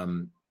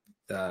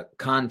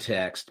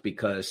context,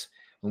 because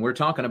when we're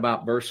talking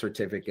about birth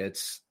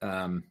certificates,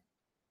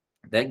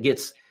 that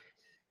gets,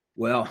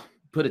 well,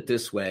 put it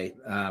this way,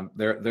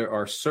 there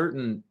are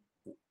certain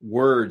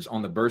words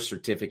on the birth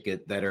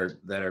certificate that are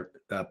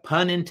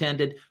pun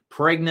intended,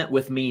 pregnant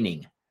with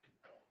meaning.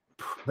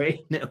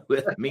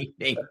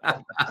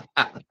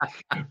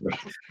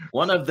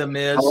 One of them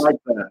is, I like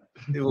that.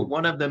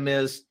 One of them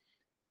is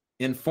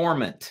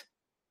informant,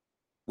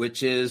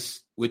 which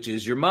is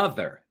your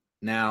mother.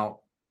 Now,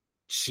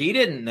 she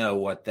didn't know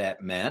what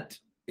that meant.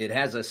 It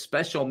has a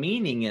special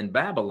meaning in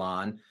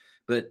Babylon,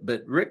 but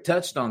Rick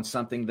touched on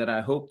something that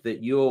I hope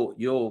that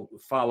you'll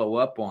follow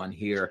up on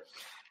here.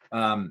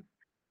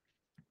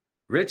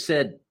 Rick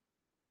said,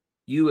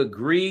 you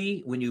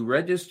agree when you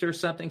register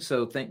something.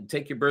 So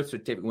take your birth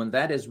certificate. When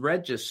that is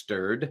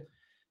registered,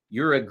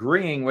 you're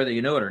agreeing, whether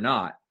you know it or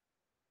not,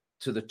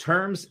 to the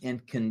terms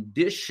and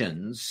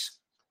conditions.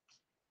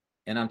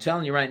 And I'm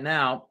telling you right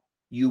now,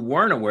 you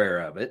weren't aware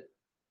of it.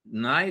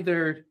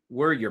 Neither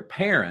were your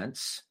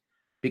parents,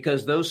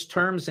 because those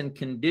terms and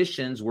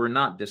conditions were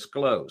not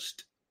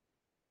disclosed.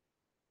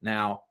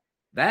 Now,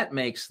 that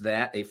makes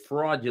that a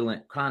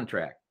fraudulent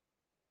contract.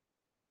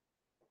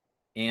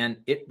 And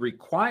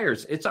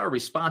it's our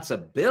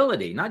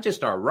responsibility, not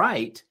just our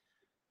right,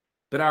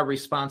 but our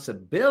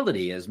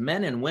responsibility as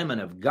men and women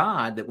of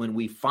God, that when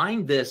we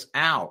find this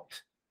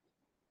out,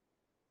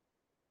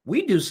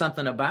 we do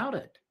something about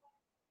it.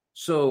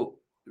 So,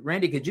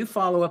 Randy, could you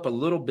follow up a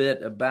little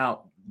bit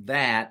about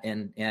that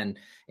and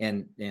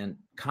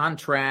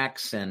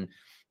contracts and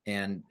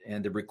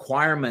the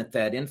requirement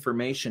that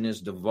information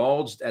is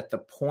divulged at the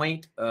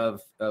point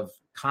of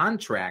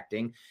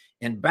contracting?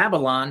 And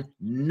Babylon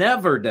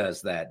never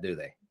does that, do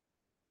they?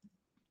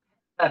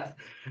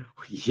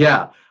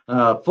 Yeah.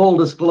 Full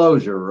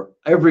disclosure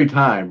every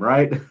time,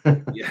 right?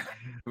 Yeah,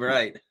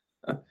 right.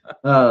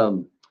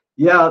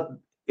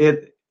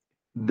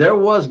 There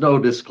was no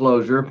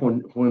disclosure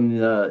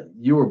when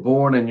you were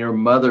born and your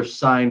mother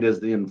signed as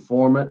the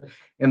informant,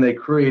 and they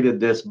created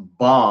this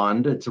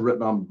bond. It's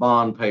written on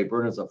bond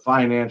paper, and it's a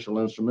financial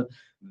instrument.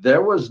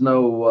 There was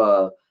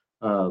no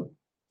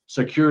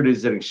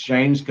Securities and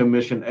Exchange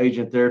Commission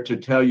agent there to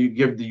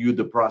give you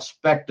the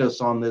prospectus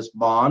on this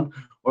bond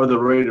or the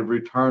rate of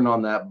return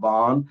on that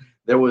bond.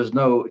 There was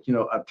no,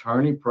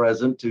 attorney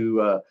present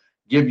to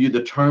give you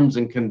the terms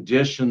and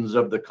conditions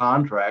of the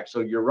contract. So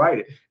you're right.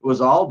 It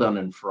was all done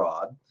in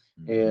fraud.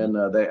 Mm-hmm.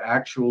 And they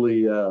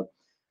actually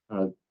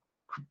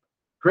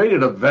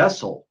created a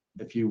vessel,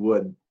 if you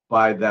would,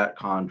 by that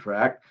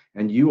contract.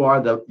 And you are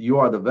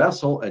the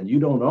vessel, and you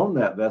don't own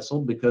that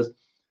vessel because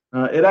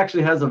it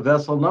actually has a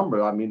vessel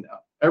number. I mean,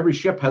 every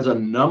ship has a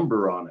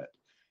number on it,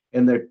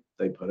 and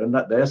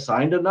they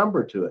assigned a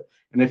number to it.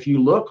 And if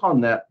you look on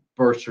that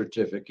birth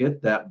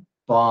certificate, that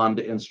bond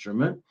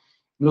instrument,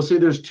 you'll see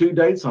there's 2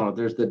 dates on it.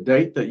 There's the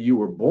date that you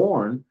were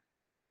born,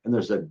 and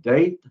there's a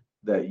date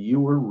that you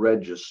were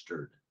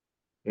registered.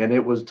 And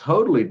it was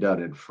totally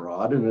done in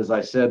fraud. And as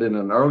I said in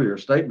an earlier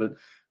statement,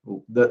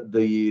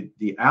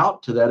 the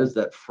out to that is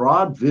that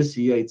fraud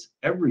vitiates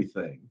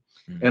everything.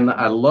 Mm-hmm. And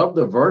I love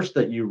the verse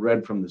that you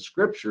read from the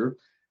scripture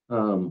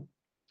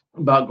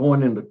about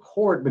going into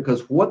court,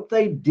 because what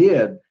they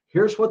did,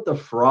 here's what the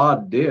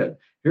fraud did.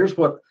 Here's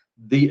what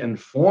the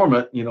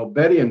informant,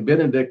 Betty and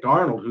Benedict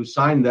Arnold, who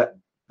signed that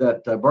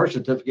birth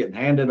certificate and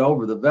handed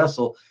over the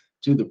vessel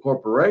to the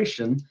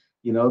corporation,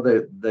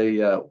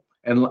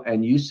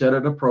 and you said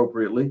it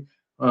appropriately.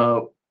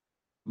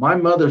 My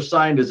mother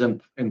signed as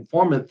an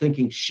informant,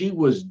 thinking she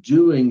was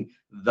doing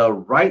the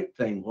right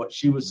thing, what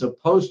she was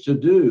supposed to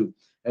do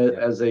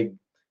as a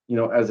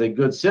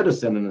good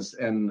citizen.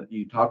 And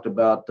you talked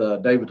about,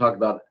 David talked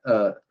about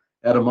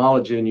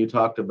etymology, and you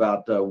talked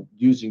about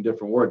using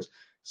different words.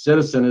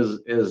 Citizen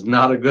is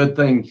not a good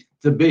thing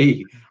to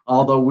be,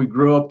 although we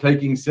grew up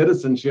taking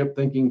citizenship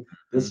thinking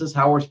this is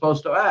how we're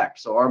supposed to act.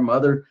 So our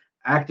mother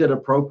acted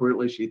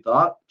appropriately, she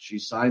thought. She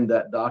signed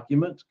that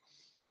document.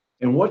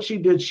 And what she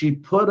did, she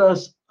put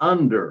us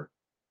under,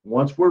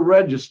 once we're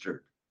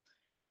registered,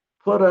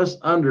 put us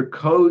under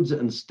codes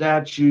and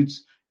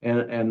statutes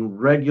and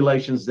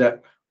regulations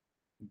that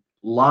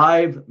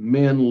live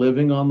men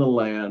living on the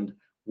land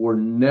were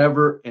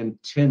never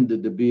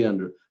intended to be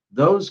under.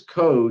 Those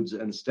codes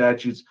and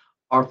statutes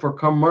are for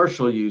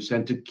commercial use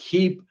and to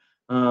keep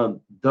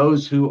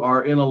those who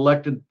are in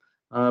elected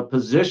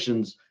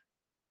positions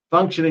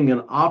functioning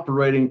and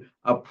operating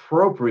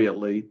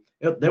appropriately.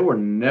 They were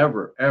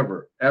never,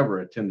 ever,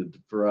 ever intended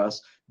for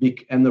us.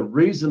 And the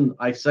reason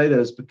I say that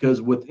is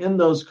because within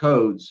those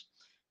codes,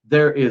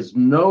 there is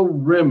no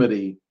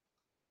remedy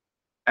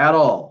at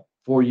all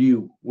for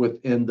you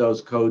within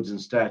those codes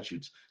and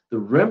statutes. The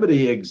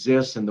remedy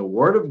exists in the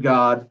Word of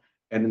God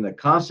and in the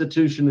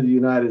Constitution of the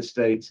United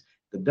States,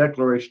 the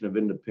Declaration of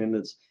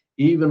Independence,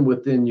 even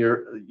within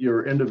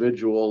your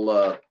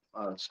individual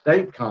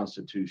state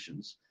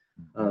constitutions.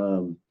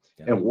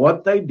 And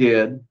what they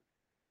did,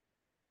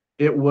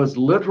 it was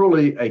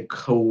literally a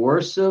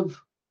coercive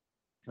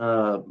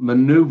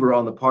maneuver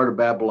on the part of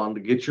Babylon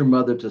to get your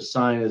mother to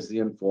sign as the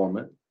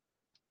informant.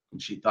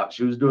 And she thought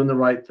she was doing the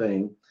right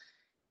thing.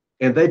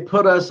 And they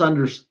put us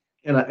under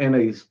in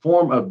a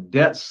form of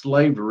debt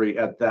slavery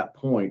at that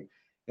point.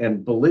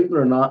 And believe it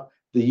or not,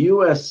 the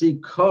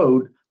USC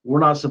code, we're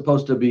not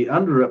supposed to be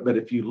under it, but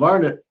if you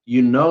learn it,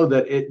 you know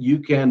that you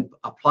can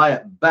apply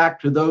it back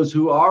to those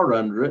who are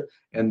under it,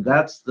 and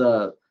that's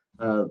the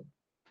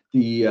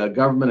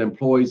government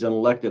employees and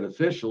elected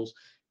officials,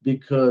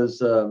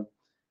 because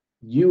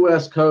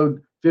U.S.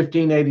 Code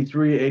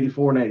 1583,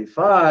 84, and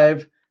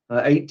 85,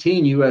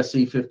 18 USC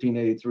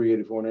 1583,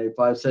 84, and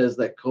 85 says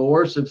that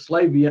coercive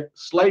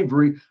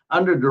slavery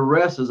under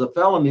duress is a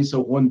felony.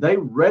 So when they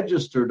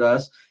registered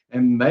us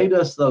and made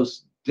us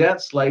those debt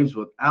slaves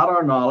without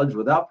our knowledge,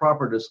 without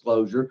proper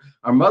disclosure,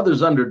 our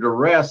mother's under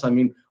duress. I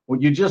mean,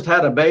 when you just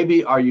had a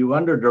baby, are you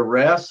under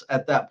duress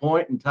at that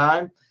point in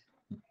time?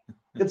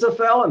 It's a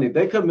felony.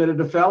 They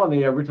committed a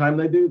felony every time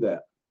they do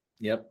that.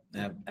 Yep,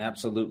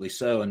 absolutely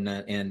so.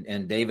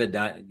 And David,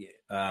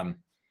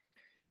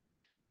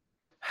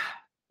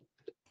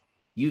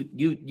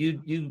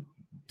 you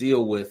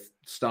deal with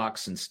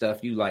stocks and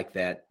stuff. You like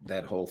that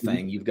whole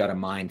thing. You've got a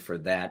mind for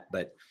that.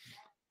 But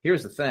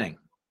here's the thing.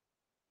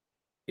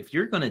 If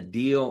you're going to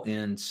deal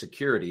in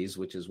securities,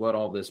 which is what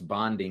all this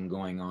bonding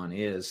going on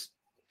is,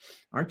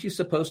 aren't you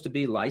supposed to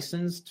be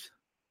licensed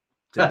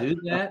to do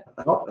that?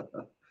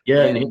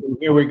 Yeah, and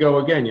here we go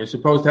again. You're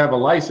supposed to have a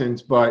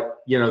license, but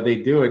they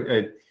do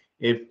it.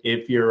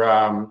 If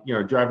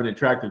you're driving a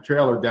tractor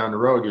trailer down the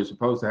road, you're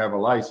supposed to have a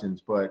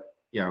license, but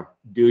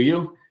do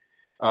you?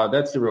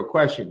 That's the real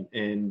question,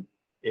 and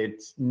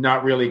it's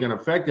not really going to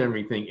affect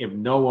everything if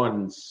no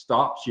one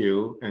stops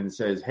you and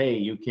says, "Hey,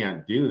 you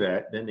can't do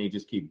that." Then they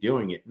just keep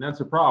doing it, and that's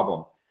a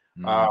problem.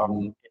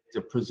 Mm-hmm. It's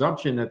a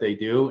presumption that they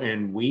do,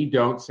 and we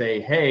don't say,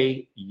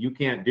 "Hey, you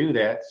can't do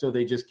that," so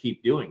they just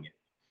keep doing it.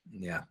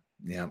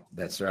 Yeah,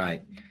 that's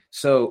right.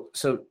 So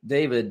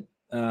David,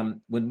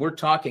 when we're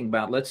talking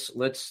about,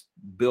 let's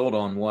build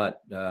on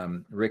what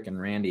Rick and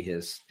Randy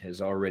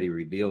has already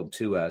revealed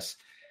to us.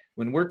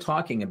 When we're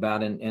talking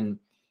about, and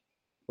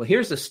well,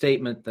 here's a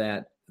statement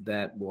that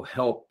will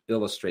help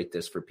illustrate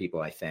this for people,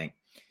 I think.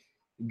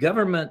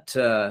 Government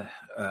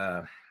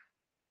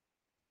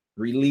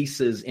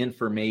releases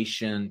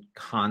information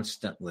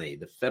constantly,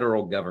 the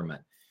federal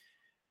government,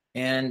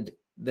 and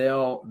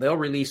they'll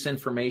release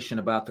information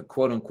about the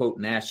quote unquote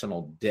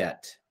national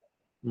debt.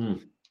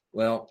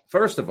 Well,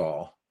 first of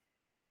all,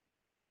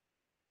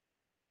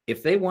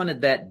 if they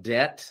wanted that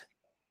debt,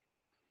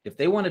 if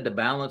they wanted to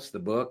balance the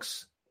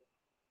books,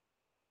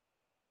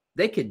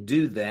 they could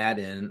do that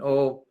in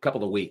a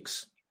couple of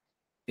weeks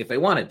if they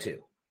wanted to.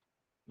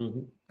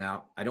 Mm-hmm.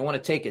 Now, I don't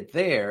want to take it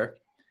there,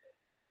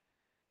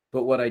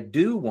 But what I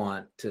do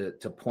want to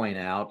point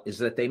out is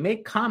that they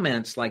make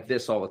comments like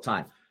this all the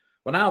time.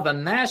 Well, now the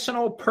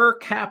national per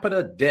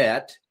capita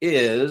debt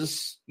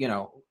is,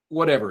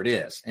 whatever it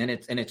is. And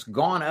it's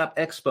gone up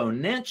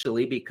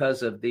exponentially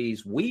because of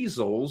these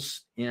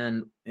weasels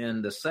in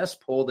the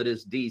cesspool that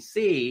is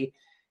DC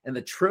and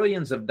the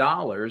trillions of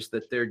dollars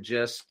that they're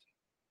just,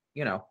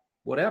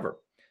 whatever.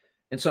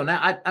 And so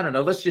now, I don't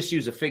know, let's just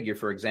use a figure,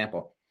 for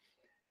example.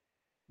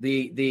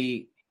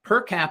 The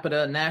per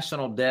capita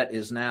national debt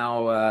is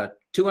now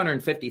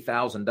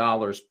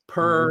 $250,000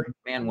 per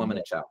man, woman,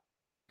 and child.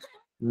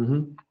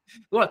 Mm-hmm.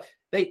 Look,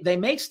 they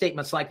make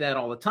statements like that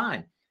all the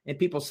time. And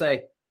people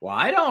say, well,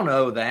 I don't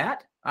know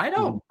that. I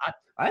don't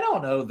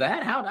know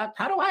that.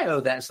 How do I know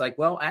that? It's like,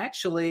 well,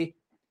 actually,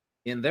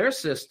 in their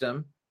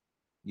system,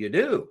 you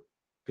do,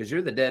 because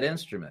you're the debt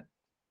instrument.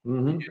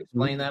 Mm-hmm. Can you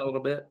explain that a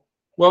little bit?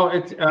 Well,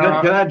 it's Can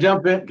I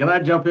jump in? Can I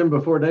jump in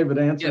before David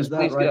answers Yes, that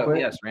please right go. quick?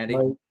 Yes, Randy.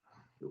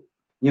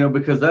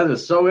 Because that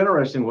is so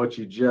interesting what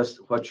you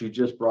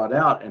just brought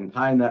out, and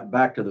tying that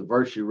back to the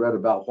verse you read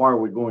about why are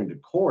we going to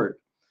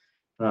court.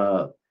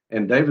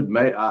 And David,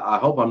 I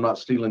hope I'm not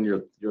stealing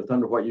your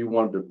thunder, what you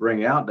wanted to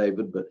bring out,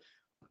 David, but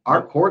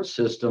our court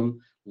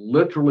system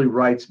literally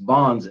writes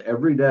bonds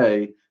every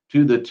day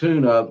to the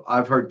tune of,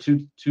 I've heard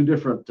two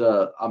different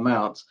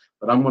amounts,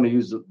 but I'm going to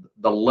use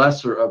the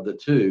lesser of the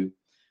two,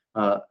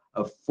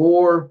 of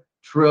 $4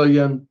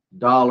 trillion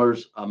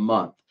a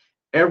month.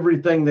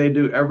 Everything they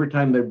do, every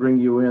time they bring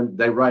you in,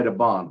 they write a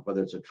bond.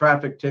 Whether it's a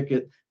traffic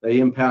ticket, they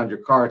impound your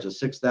car, it's a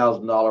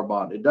 $6,000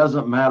 bond. It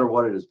doesn't matter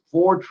what it is.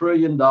 $4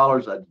 trillion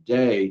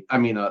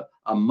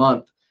a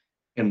month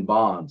in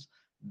bonds.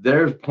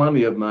 There's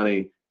plenty of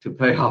money to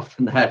pay off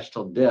the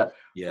national debt.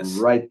 Yes.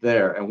 Right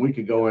there. And we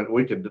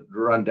could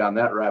run down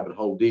that rabbit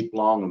hole deep,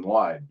 long, and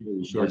wide.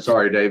 Sure. I'm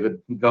sorry,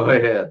 David. Go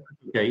ahead.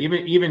 Okay.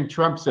 Even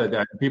Trump said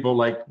that. People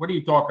like, what are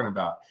you talking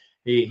about?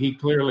 He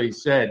clearly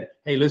said,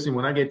 hey, listen,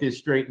 when I get this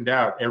straightened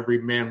out,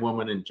 every man,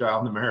 woman, and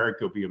child in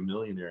America will be a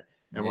millionaire.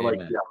 And we're like,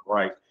 yeah,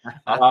 right.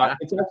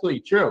 It's absolutely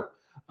true.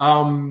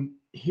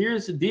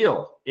 Here's the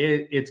deal.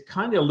 It's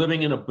kind of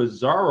living in a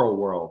bizarro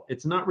world.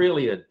 It's not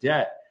really a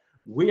debt.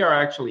 We are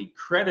actually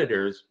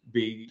creditors,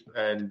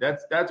 and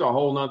that's a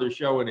whole nother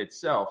show in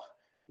itself.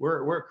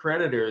 We're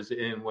creditors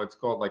in what's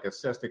called like a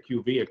Cesta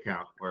QV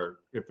account, where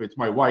if it's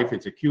my wife,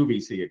 it's a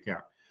QVC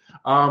account.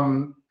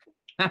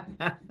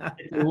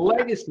 It's a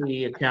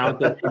legacy account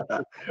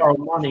that our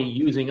money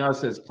using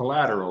us as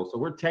collateral. So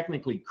we're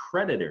technically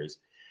creditors.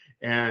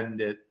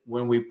 And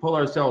when we pull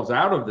ourselves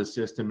out of the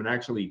system, it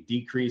actually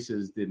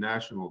decreases the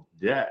national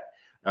debt.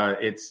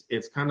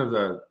 It's kind of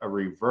a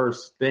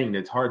reverse thing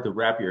that's hard to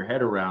wrap your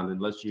head around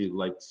unless you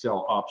like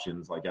sell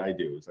options like I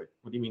do. It's like,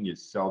 what do you mean you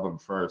sell them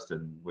first?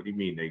 And what do you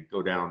mean they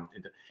go down?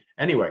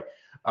 Anyway,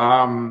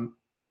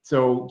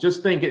 so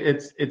just think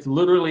it's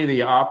literally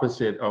the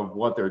opposite of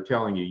what they're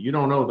telling you. You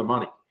don't owe the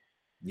money.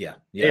 Yeah.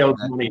 They owe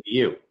the money to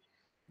you.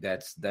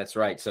 That's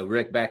right. So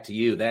Rick, back to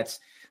you. That's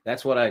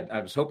what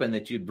I was hoping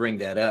that you'd bring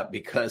that up,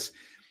 because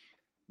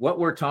what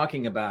we're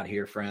talking about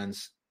here,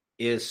 friends,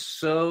 is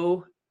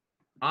so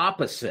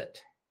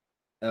opposite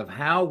of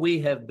how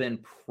we have been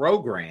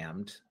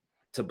programmed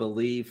to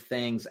believe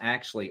things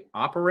actually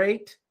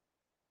operate.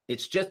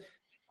 It's just,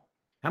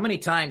 how many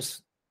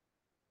times,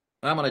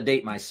 I'm going to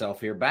date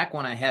myself here. Back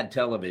when I had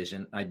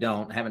television,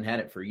 haven't had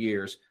it for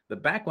years,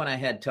 but back when I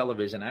had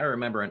television, I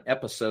remember an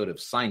episode of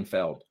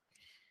Seinfeld,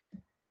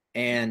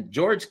 and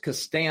George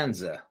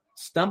Costanza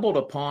stumbled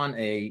upon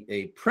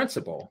a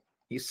principle.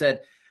 He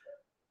said,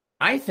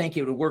 I think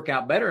it would work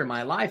out better in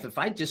my life if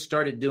I just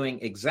started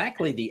doing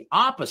exactly the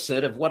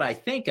opposite of what I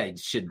think I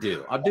should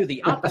do. I'll do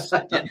the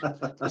opposite.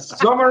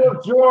 Summer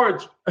of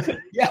George.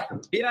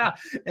 Yeah.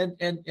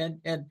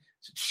 And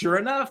sure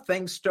enough,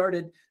 things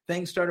started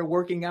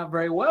working out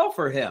very well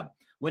for him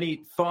when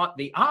he thought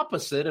the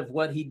opposite of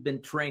what he'd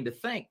been trained to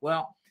think.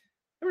 Well,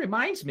 it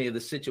reminds me of the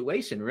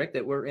situation, Rick,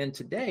 that we're in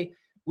today.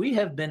 We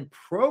have been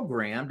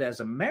programmed as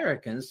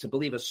Americans to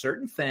believe a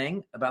certain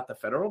thing about the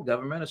federal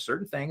government, a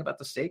certain thing about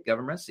the state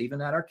governments,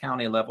 even at our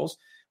county levels.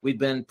 We've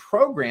been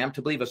programmed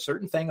to believe a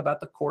certain thing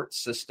about the court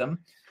system,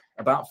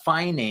 about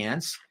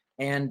finance,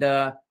 and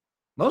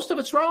most of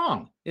it's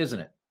wrong, isn't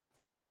it?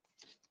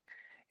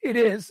 It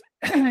is.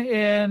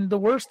 And the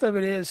worst of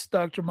it is,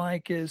 Dr.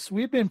 Mike, is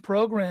we've been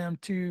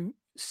programmed to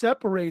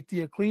separate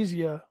the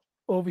ecclesia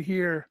over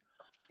here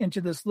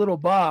into this little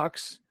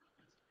box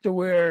to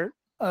where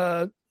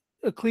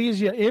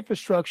ecclesia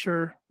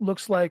infrastructure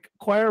looks like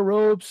choir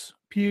robes,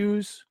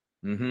 pews,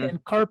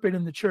 and carpet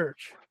in the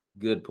church.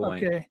 Good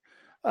point. Okay.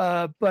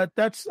 But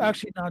that's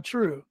actually not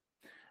true.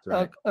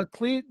 Right.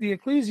 The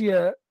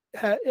ecclesia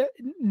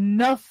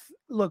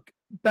look,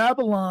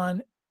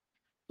 Babylon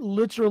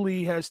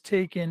literally has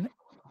taken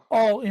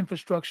all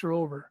infrastructure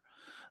over.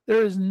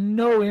 There is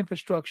no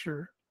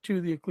infrastructure to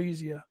the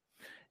ecclesia.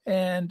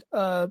 And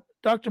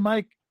Dr.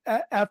 Mike,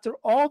 after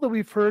all that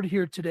we've heard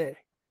here today,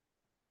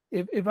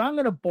 if I'm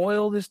going to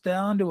boil this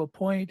down to a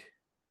point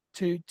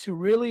to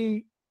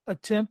really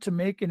attempt to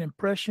make an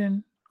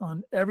impression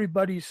on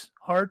everybody's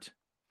heart,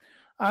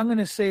 I'm going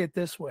to say it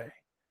this way.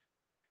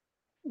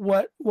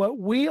 What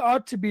we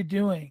ought to be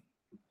doing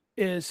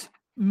is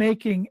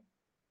making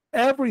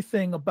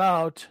everything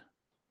about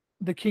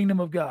the kingdom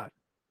of God.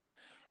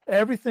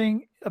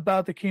 Everything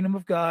about the kingdom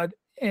of God,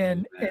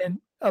 and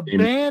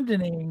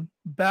abandoning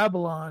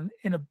Babylon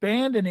and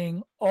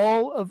abandoning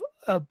all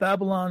of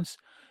Babylon's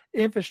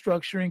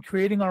infrastructure and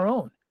creating our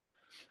own,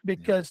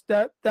 because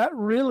that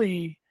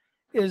really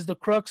is the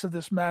crux of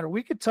this matter.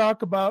 We could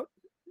talk about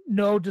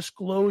no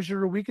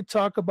disclosure, we could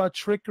talk about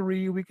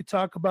trickery, we could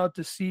talk about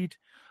deceit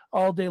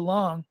all day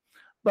long,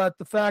 but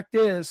the fact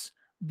is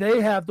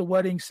they have the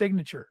wedding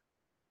signature.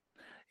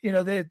 You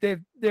know,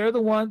 they're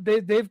the one,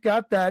 they've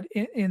got that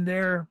in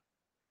their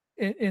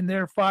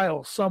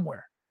files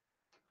somewhere.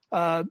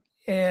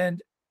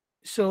 And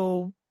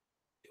so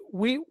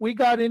we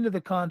got into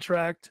the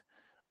contract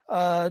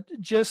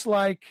just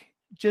like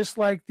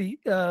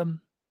the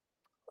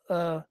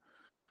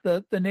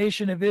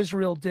nation of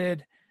Israel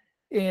did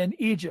in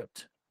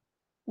Egypt.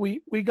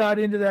 We got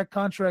into that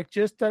contract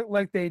just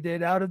like they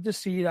did, out of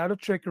deceit, out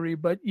of trickery,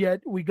 but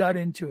yet we got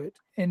into it.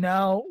 And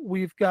now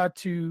we've got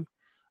to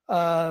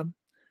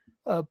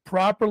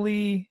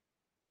properly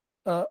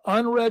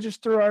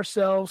unregister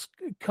ourselves,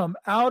 come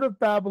out of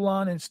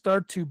Babylon, and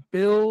start to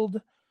build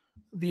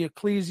the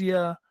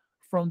ecclesia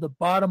from the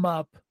bottom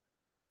up,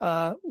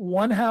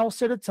 one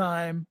house at a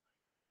time.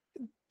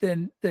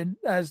 Then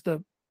as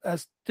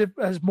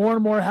more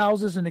and more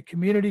houses in the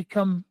community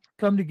come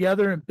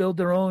together and build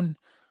their own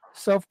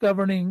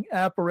self-governing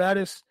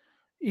apparatus,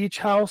 each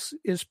house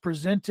is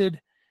presented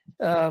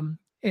in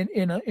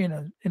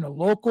a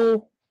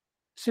local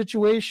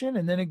situation,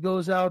 and then it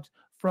goes out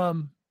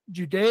from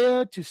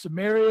Judea to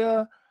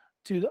Samaria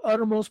to the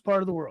uttermost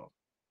part of the world.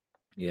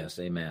 Yes,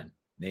 amen.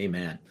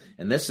 Amen.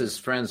 And this is,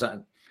 friends, I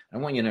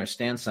want you to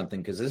understand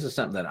something, because this is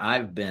something that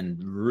I've been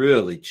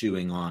really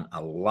chewing on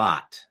a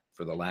lot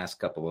for the last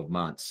couple of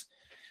months.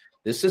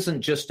 This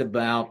isn't just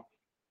about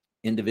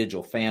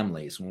individual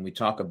families. When we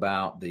talk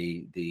about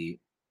the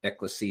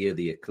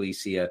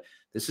ecclesia,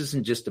 this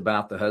isn't just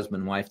about the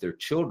husband, wife, their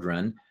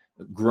children,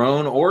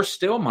 grown or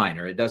still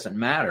minor. It doesn't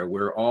matter.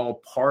 We're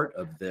all part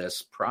of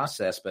this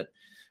process. But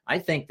I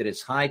think that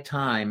it's high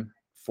time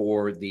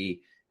for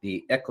the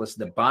ecclesia,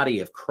 the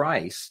body of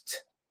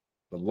Christ,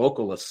 the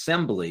local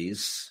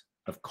assemblies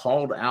of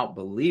called out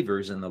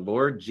believers in the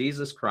Lord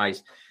Jesus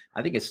Christ.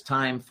 I think it's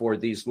time for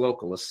these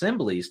local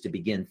assemblies to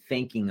begin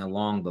thinking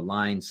along the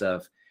lines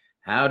of,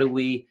 how do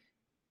we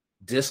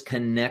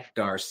disconnect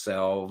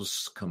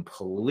ourselves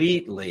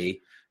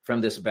completely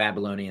from this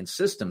Babylonian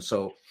system?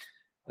 So,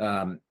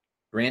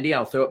 Randy,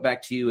 I'll throw it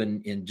back to you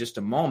in just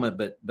a moment,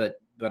 but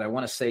I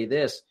want to say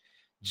this.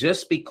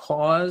 Just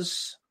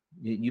because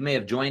you may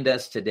have joined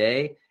us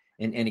today,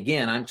 and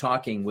again, I'm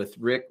talking with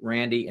Rick,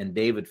 Randy, and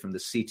David from the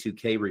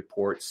C2K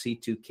Report,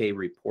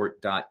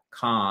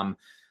 c2kreport.com.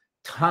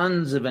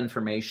 Tons of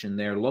information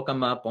there. Look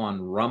them up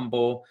on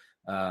Rumble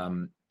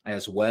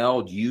as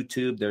well,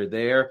 YouTube, they're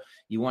there.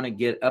 You want to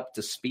get up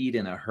to speed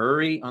in a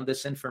hurry on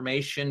this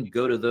information,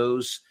 go to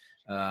those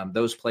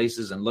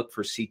places and look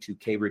for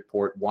C2K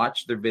Report.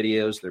 Watch their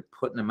videos. They're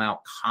putting them out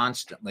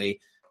constantly.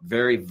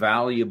 Very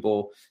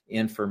valuable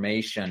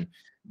information.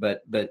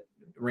 But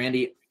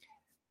Randy,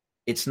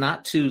 it's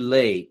not too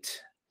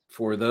late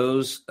for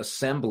those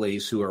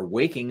assemblies who are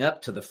waking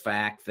up to the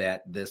fact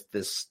that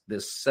this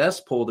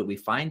cesspool that we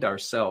find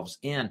ourselves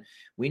in,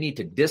 we need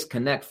to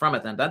disconnect from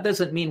it. And that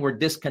doesn't mean we're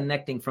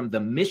disconnecting from the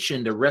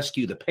mission to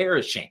rescue the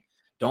perishing.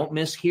 Don't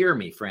mishear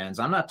me, friends.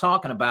 I'm not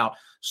talking about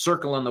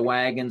circling the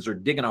wagons or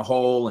digging a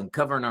hole and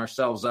covering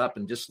ourselves up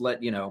and just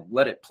let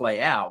it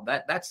play out.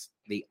 That's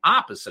the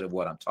opposite of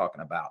what I'm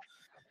talking about.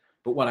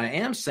 But what I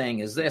am saying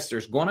is this: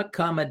 there's going to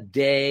come a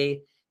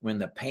day when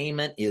the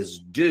payment is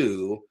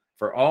due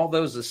for all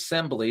those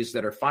assemblies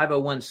that are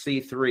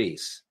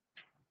 501c3s.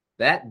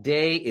 That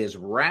day is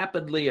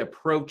rapidly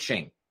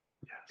approaching.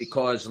 Yes.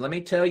 Because let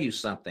me tell you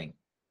something.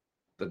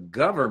 The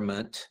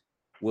government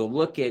will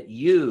look at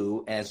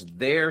you as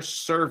their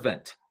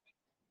servant.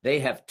 They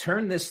have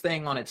turned this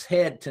thing on its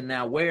head to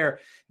now where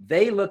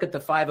they look at the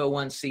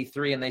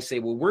 501c3 and they say,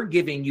 well, we're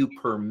giving you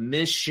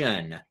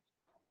permission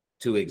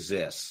to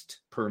exist.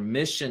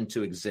 Permission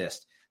to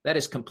exist. That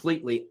is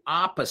completely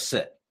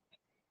opposite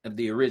of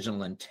the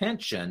original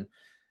intention,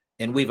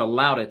 and we've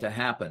allowed it to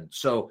happen.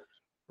 So,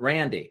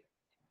 Randy,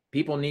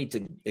 people need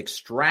to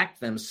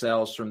extract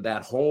themselves from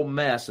that whole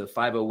mess of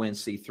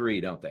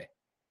 501c3, don't they?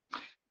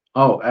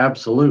 Oh,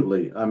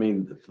 absolutely. I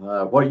mean,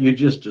 what you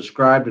just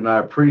described, and I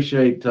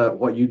appreciate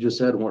what you just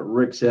said and what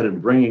Rick said,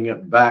 and bringing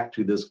it back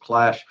to this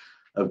clash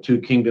of two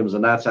kingdoms,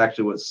 and that's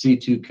actually what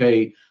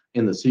C2K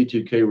in the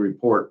C2K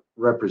report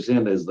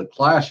represent as the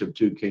clash of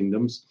two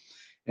kingdoms.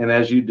 And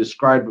as you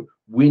described,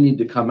 we need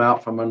to come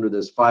out from under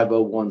this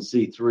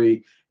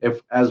 501c3.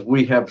 As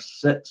we have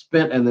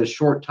spent in this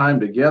short time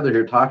together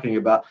here talking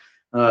about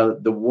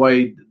the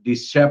way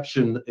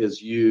deception is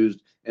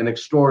used, and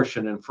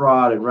extortion and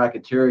fraud and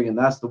racketeering, and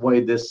that's the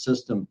way this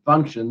system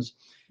functions.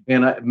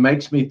 And it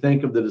makes me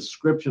think of the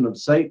description of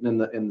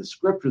Satan in the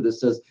scripture that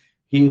says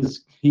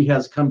he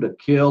has come to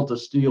kill, to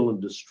steal,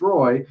 and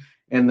destroy,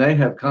 and they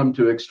have come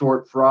to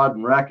extort, fraud,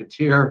 and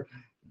racketeer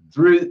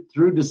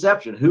through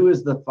deception. Who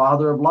is the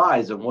father of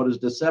lies, and what is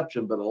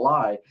deception but a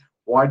lie?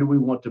 Why do we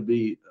want to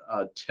be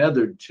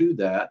tethered to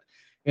that?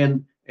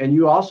 And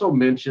you also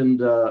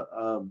mentioned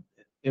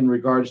in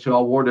regards to,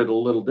 I'll word it a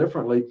little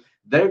differently.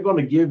 They're going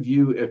to give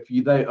you,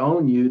 they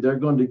own you, they're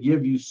going to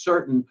give you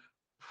certain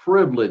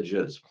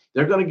privileges.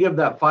 They're going to give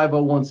that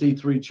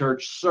 501c3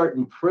 church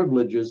certain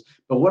privileges,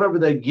 but whatever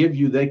they give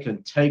you, they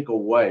can take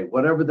away.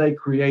 Whatever they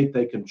create,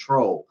 they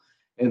control.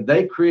 And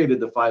they created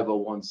the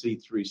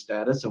 501c3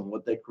 status, and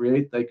what they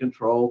create, they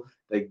control.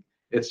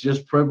 It's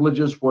just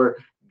privileges where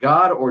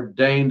God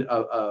ordained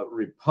a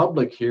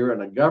republic here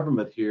and a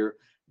government here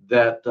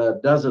that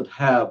doesn't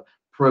have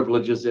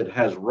privileges. It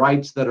has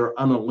rights that are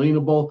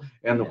unalienable.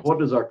 And what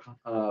does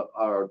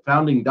our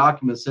founding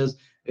document says?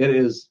 It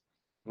is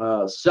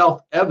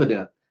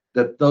self-evident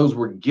that those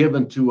were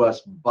given to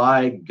us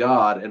by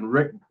God. And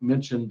Rick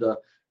mentioned,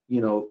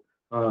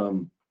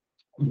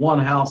 one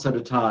house at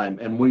a time.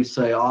 And we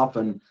say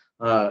often,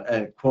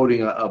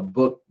 quoting a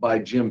book by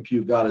Jim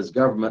Pugh, God is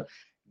Government,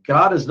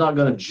 God is not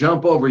going to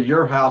jump over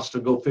your house to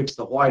go fix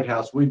the White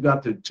House. We've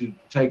got to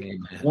take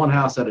one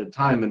house at a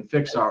time and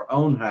fix our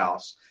own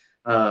house,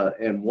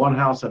 and one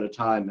house at a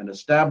time, and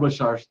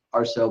establish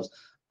ourselves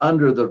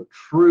under the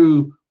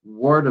true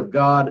Word of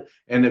God.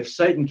 And if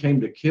Satan came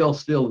to kill,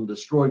 steal, and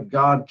destroy,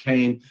 God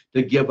came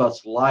to give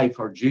us life,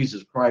 or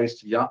Jesus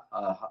Christ,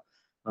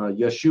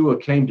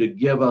 Yeshua came to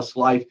give us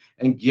life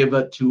and give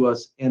it to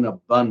us in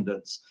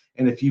abundance.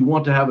 And if you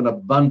want to have an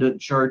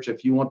abundant church,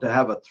 if you want to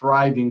have a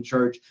thriving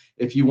church,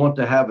 if you want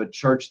to have a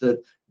church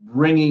that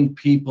bringing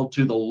people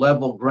to the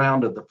level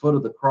ground at the foot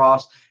of the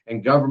cross,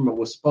 and government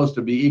was supposed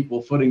to be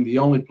equal footing, the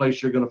only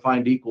place you're going to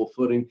find equal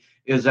footing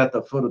is at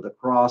the foot of the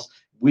cross.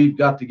 We've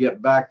got to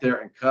get back there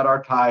and cut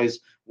our ties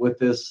with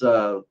this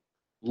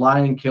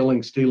lying,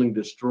 killing, stealing,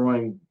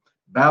 destroying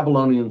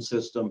Babylonian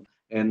system,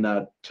 and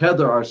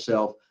tether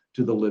ourselves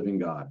to the living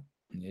God.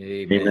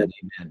 Amen.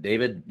 Amen.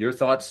 David, your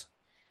thoughts?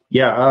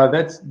 Yeah,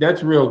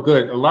 that's real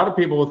good. A lot of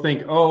people will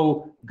think,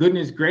 oh,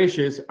 goodness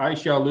gracious, I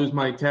shall lose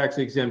my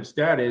tax-exempt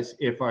status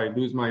if I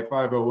lose my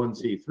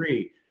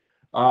 501c3.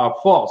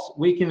 False.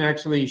 We can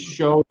actually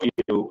show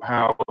you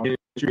how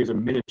ministry is a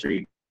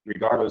ministry,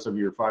 regardless of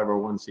your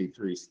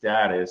 501c3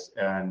 status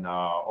and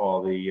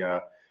all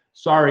the,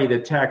 sorry, the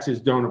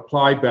taxes don't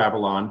apply,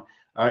 Babylon.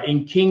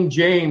 In King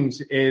James,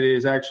 it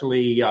is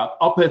actually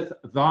uppeth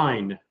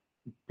thine,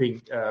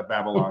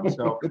 Babylon.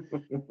 So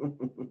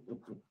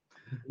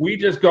we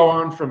just go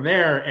on from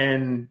there,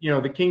 and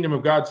the kingdom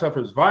of God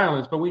suffers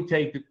violence, but we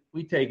take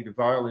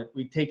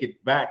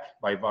it back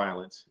by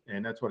violence,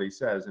 and that's what he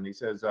says. And he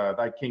says,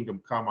 "Thy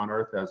kingdom come on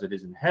earth as it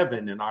is in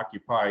heaven, and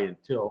occupy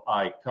until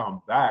I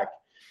come back,"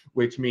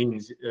 which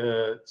means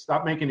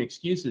stop making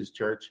excuses,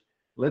 church.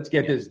 Let's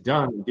get this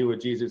done and do what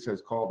Jesus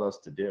has called us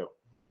to do.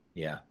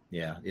 Yeah.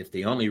 If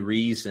the only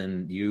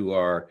reason you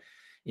are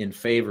in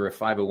favor of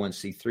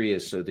 501c3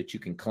 is so that you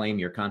can claim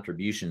your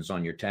contributions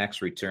on your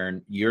tax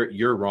return,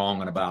 you're wrong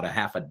on about a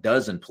half a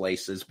dozen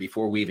places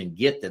before we even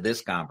get to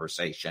this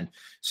conversation.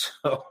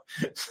 So,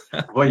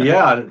 well,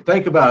 yeah,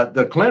 think about it.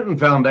 The Clinton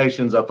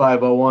Foundation's a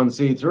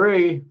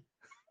 501c3.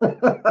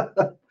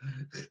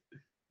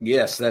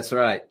 Yes, that's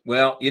right.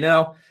 Well,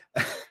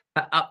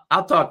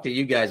 I'll talk to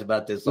you guys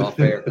about this off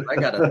air, because I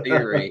got a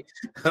theory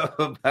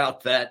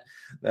about that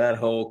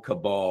whole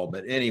cabal.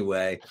 But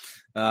anyway,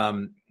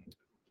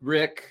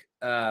 Rick,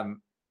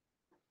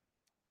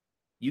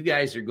 you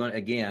guys are going,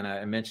 again,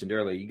 I mentioned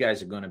earlier, you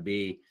guys are going to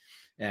be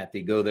at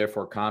the Go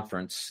Therefore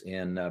conference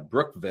in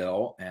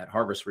Brookville at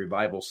Harvest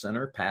Revival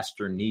Center.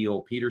 Pastor Neil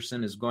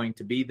Peterson is going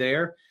to be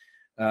there.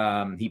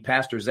 He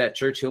pastors that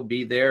church. He'll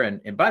be there.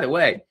 And by the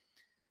way,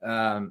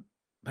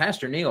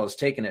 Pastor Neil has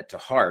taken it to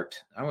heart.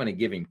 I want to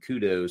give him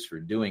kudos for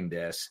doing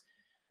this.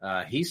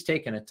 He's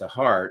taken it to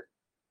heart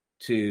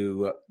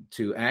to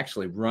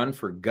actually run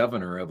for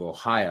governor of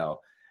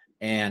Ohio.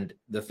 And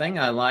the thing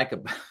I like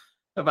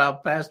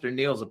about Pastor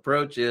Neil's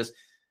approach is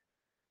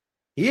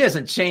he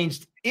hasn't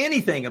changed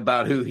anything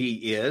about who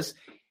he is.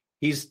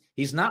 He's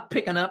not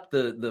picking up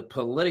the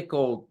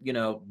political,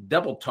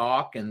 double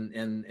talk and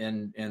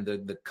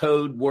the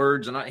code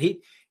words, and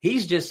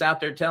he's just out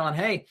there telling,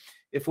 hey,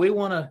 if we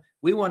want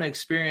to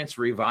experience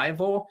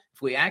revival,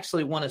 if we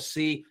actually want to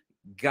see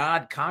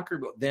God conquer,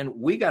 then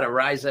we got to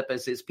rise up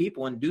as his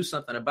people and do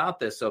something about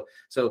this.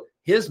 So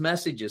his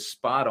message is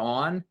spot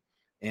on.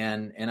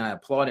 And I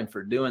applaud him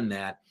for doing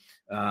that.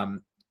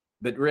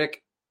 But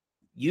Rick,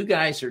 you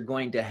guys are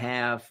going to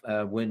have,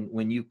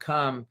 when you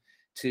come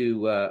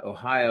to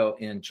Ohio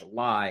in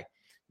July,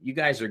 you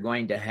guys are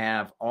going to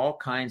have all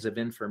kinds of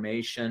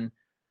information,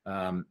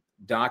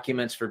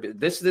 documents for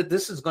this.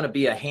 This is going to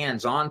be a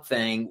hands-on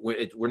thing.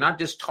 We're not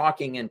just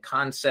talking in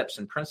concepts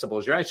and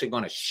principles. You're actually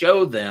going to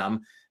show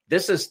them,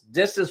 this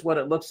is what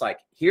it looks like.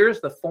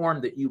 Here's the form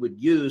that you would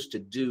use to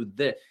do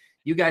this.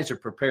 You guys are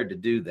prepared to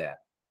do that.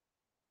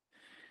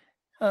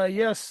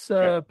 Yes,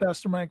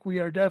 Pastor Mike, we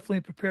are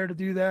definitely prepared to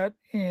do that.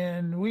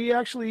 And we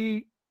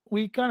actually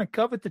we kind of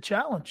covet the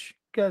challenge,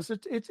 because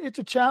it's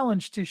a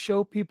challenge to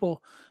show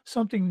people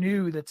something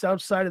new that's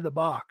outside of the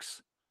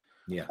box.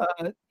 Yeah.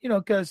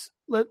 Because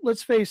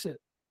let's face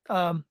it,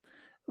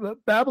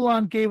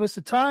 Babylon gave us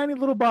a tiny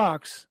little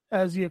box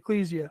as the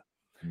ecclesia.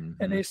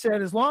 Mm-hmm. And they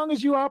said, as long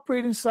as you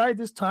operate inside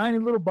this tiny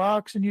little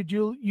box, and you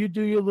do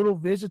your little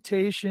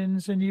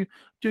visitations, and you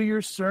do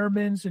your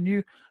sermons, and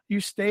you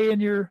stay in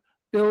your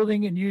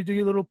building, and you do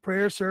your little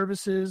prayer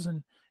services,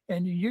 and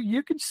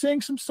you can sing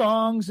some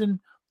songs,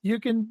 and you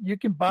can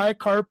buy a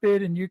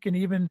carpet, and you can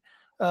even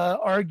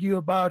argue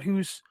about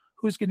who's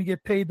going to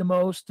get paid the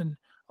most and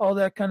all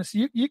that kind of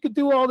stuff. You could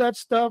do all that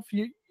stuff.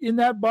 In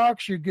that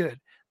box, you're good.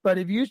 But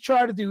if you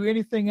try to do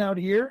anything out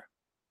here,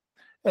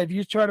 if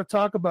you try to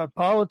talk about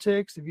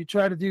politics, if you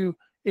try to do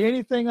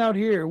anything out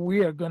here,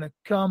 we are going to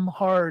come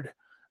hard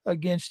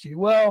against you.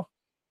 Well,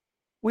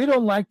 we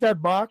don't like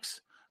that box.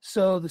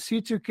 So the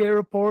C2K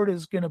report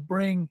is going to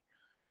bring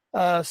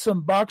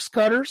some box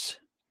cutters,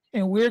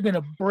 and we're going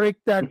to break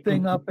that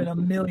thing up in a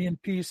million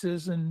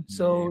pieces. And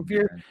so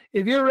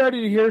if you're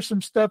ready to hear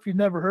some stuff you've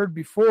never heard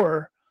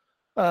before,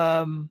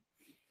 and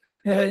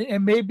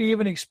maybe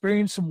even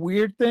experience some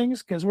weird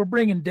things, because we're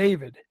bringing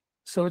David.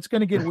 So it's going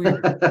to get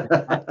weird.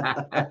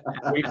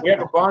 We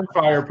have a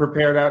bonfire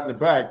prepared out in the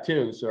back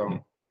too.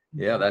 So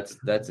yeah,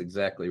 that's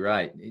exactly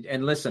right.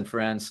 And listen,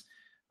 friends,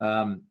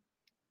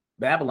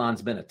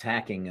 Babylon's been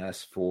attacking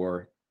us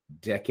for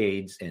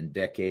decades and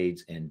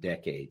decades and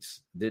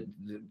decades.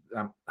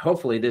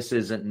 Hopefully this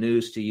isn't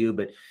news to you,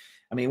 but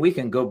I mean, we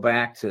can go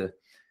back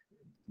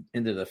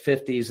into the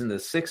 50s and the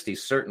 60s.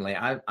 Certainly,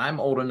 I'm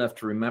old enough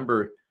to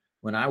remember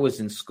when I was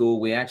in school,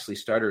 we actually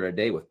started our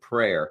day with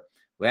prayer.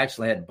 We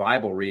actually had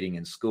Bible reading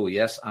in school.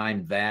 Yes,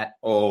 I'm that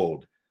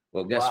old.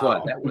 Well, guess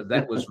what?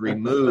 That was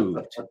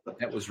removed.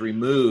 That was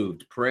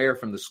removed. Prayer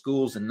from the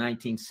schools in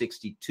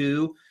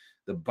 1962.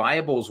 The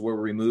Bibles were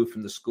removed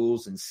from the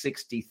schools in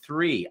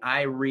 1963.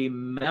 I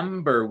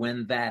remember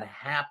when that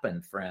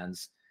happened,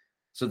 friends.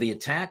 So the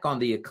attack on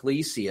the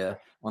ecclesia,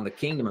 on the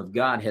kingdom of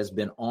God, has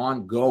been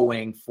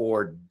ongoing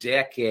for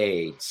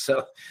decades.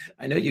 So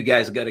I know you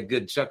guys got a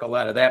good chuckle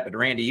out of that, but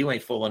Randy, you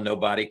ain't fooling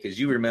nobody, because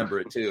you remember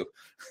it too.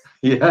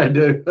 Yeah, I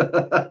do.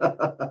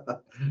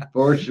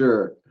 For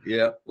sure.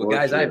 Yeah. Well,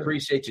 guys, sure. I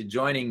appreciate you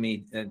joining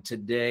me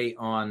today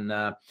on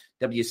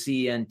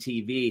WCN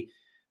TV.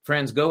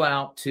 Friends, go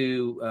out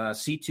to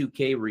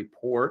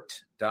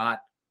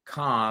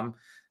c2kreport.com.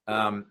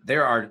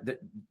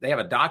 They have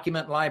a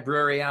document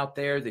library out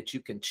there that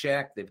you can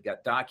check. They've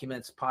got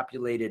documents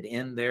populated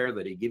in there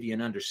that give you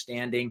an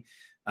understanding.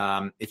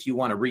 If you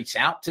want to reach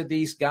out to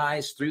these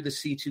guys through the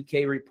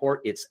C2K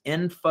report, it's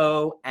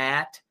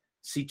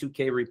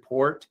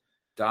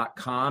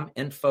info@c2kreport.com,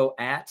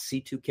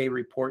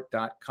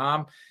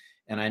 info@c2kreport.com.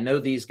 And I know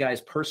these guys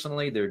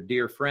personally. They're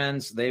dear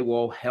friends. They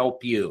will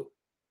help you.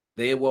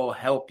 They will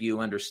help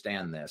you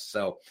understand this.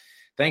 So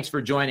thanks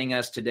for joining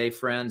us today,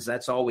 friends.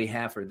 That's all we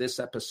have for this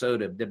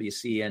episode of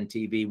WCN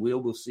TV. We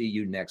will see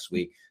you next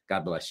week.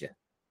 God bless you.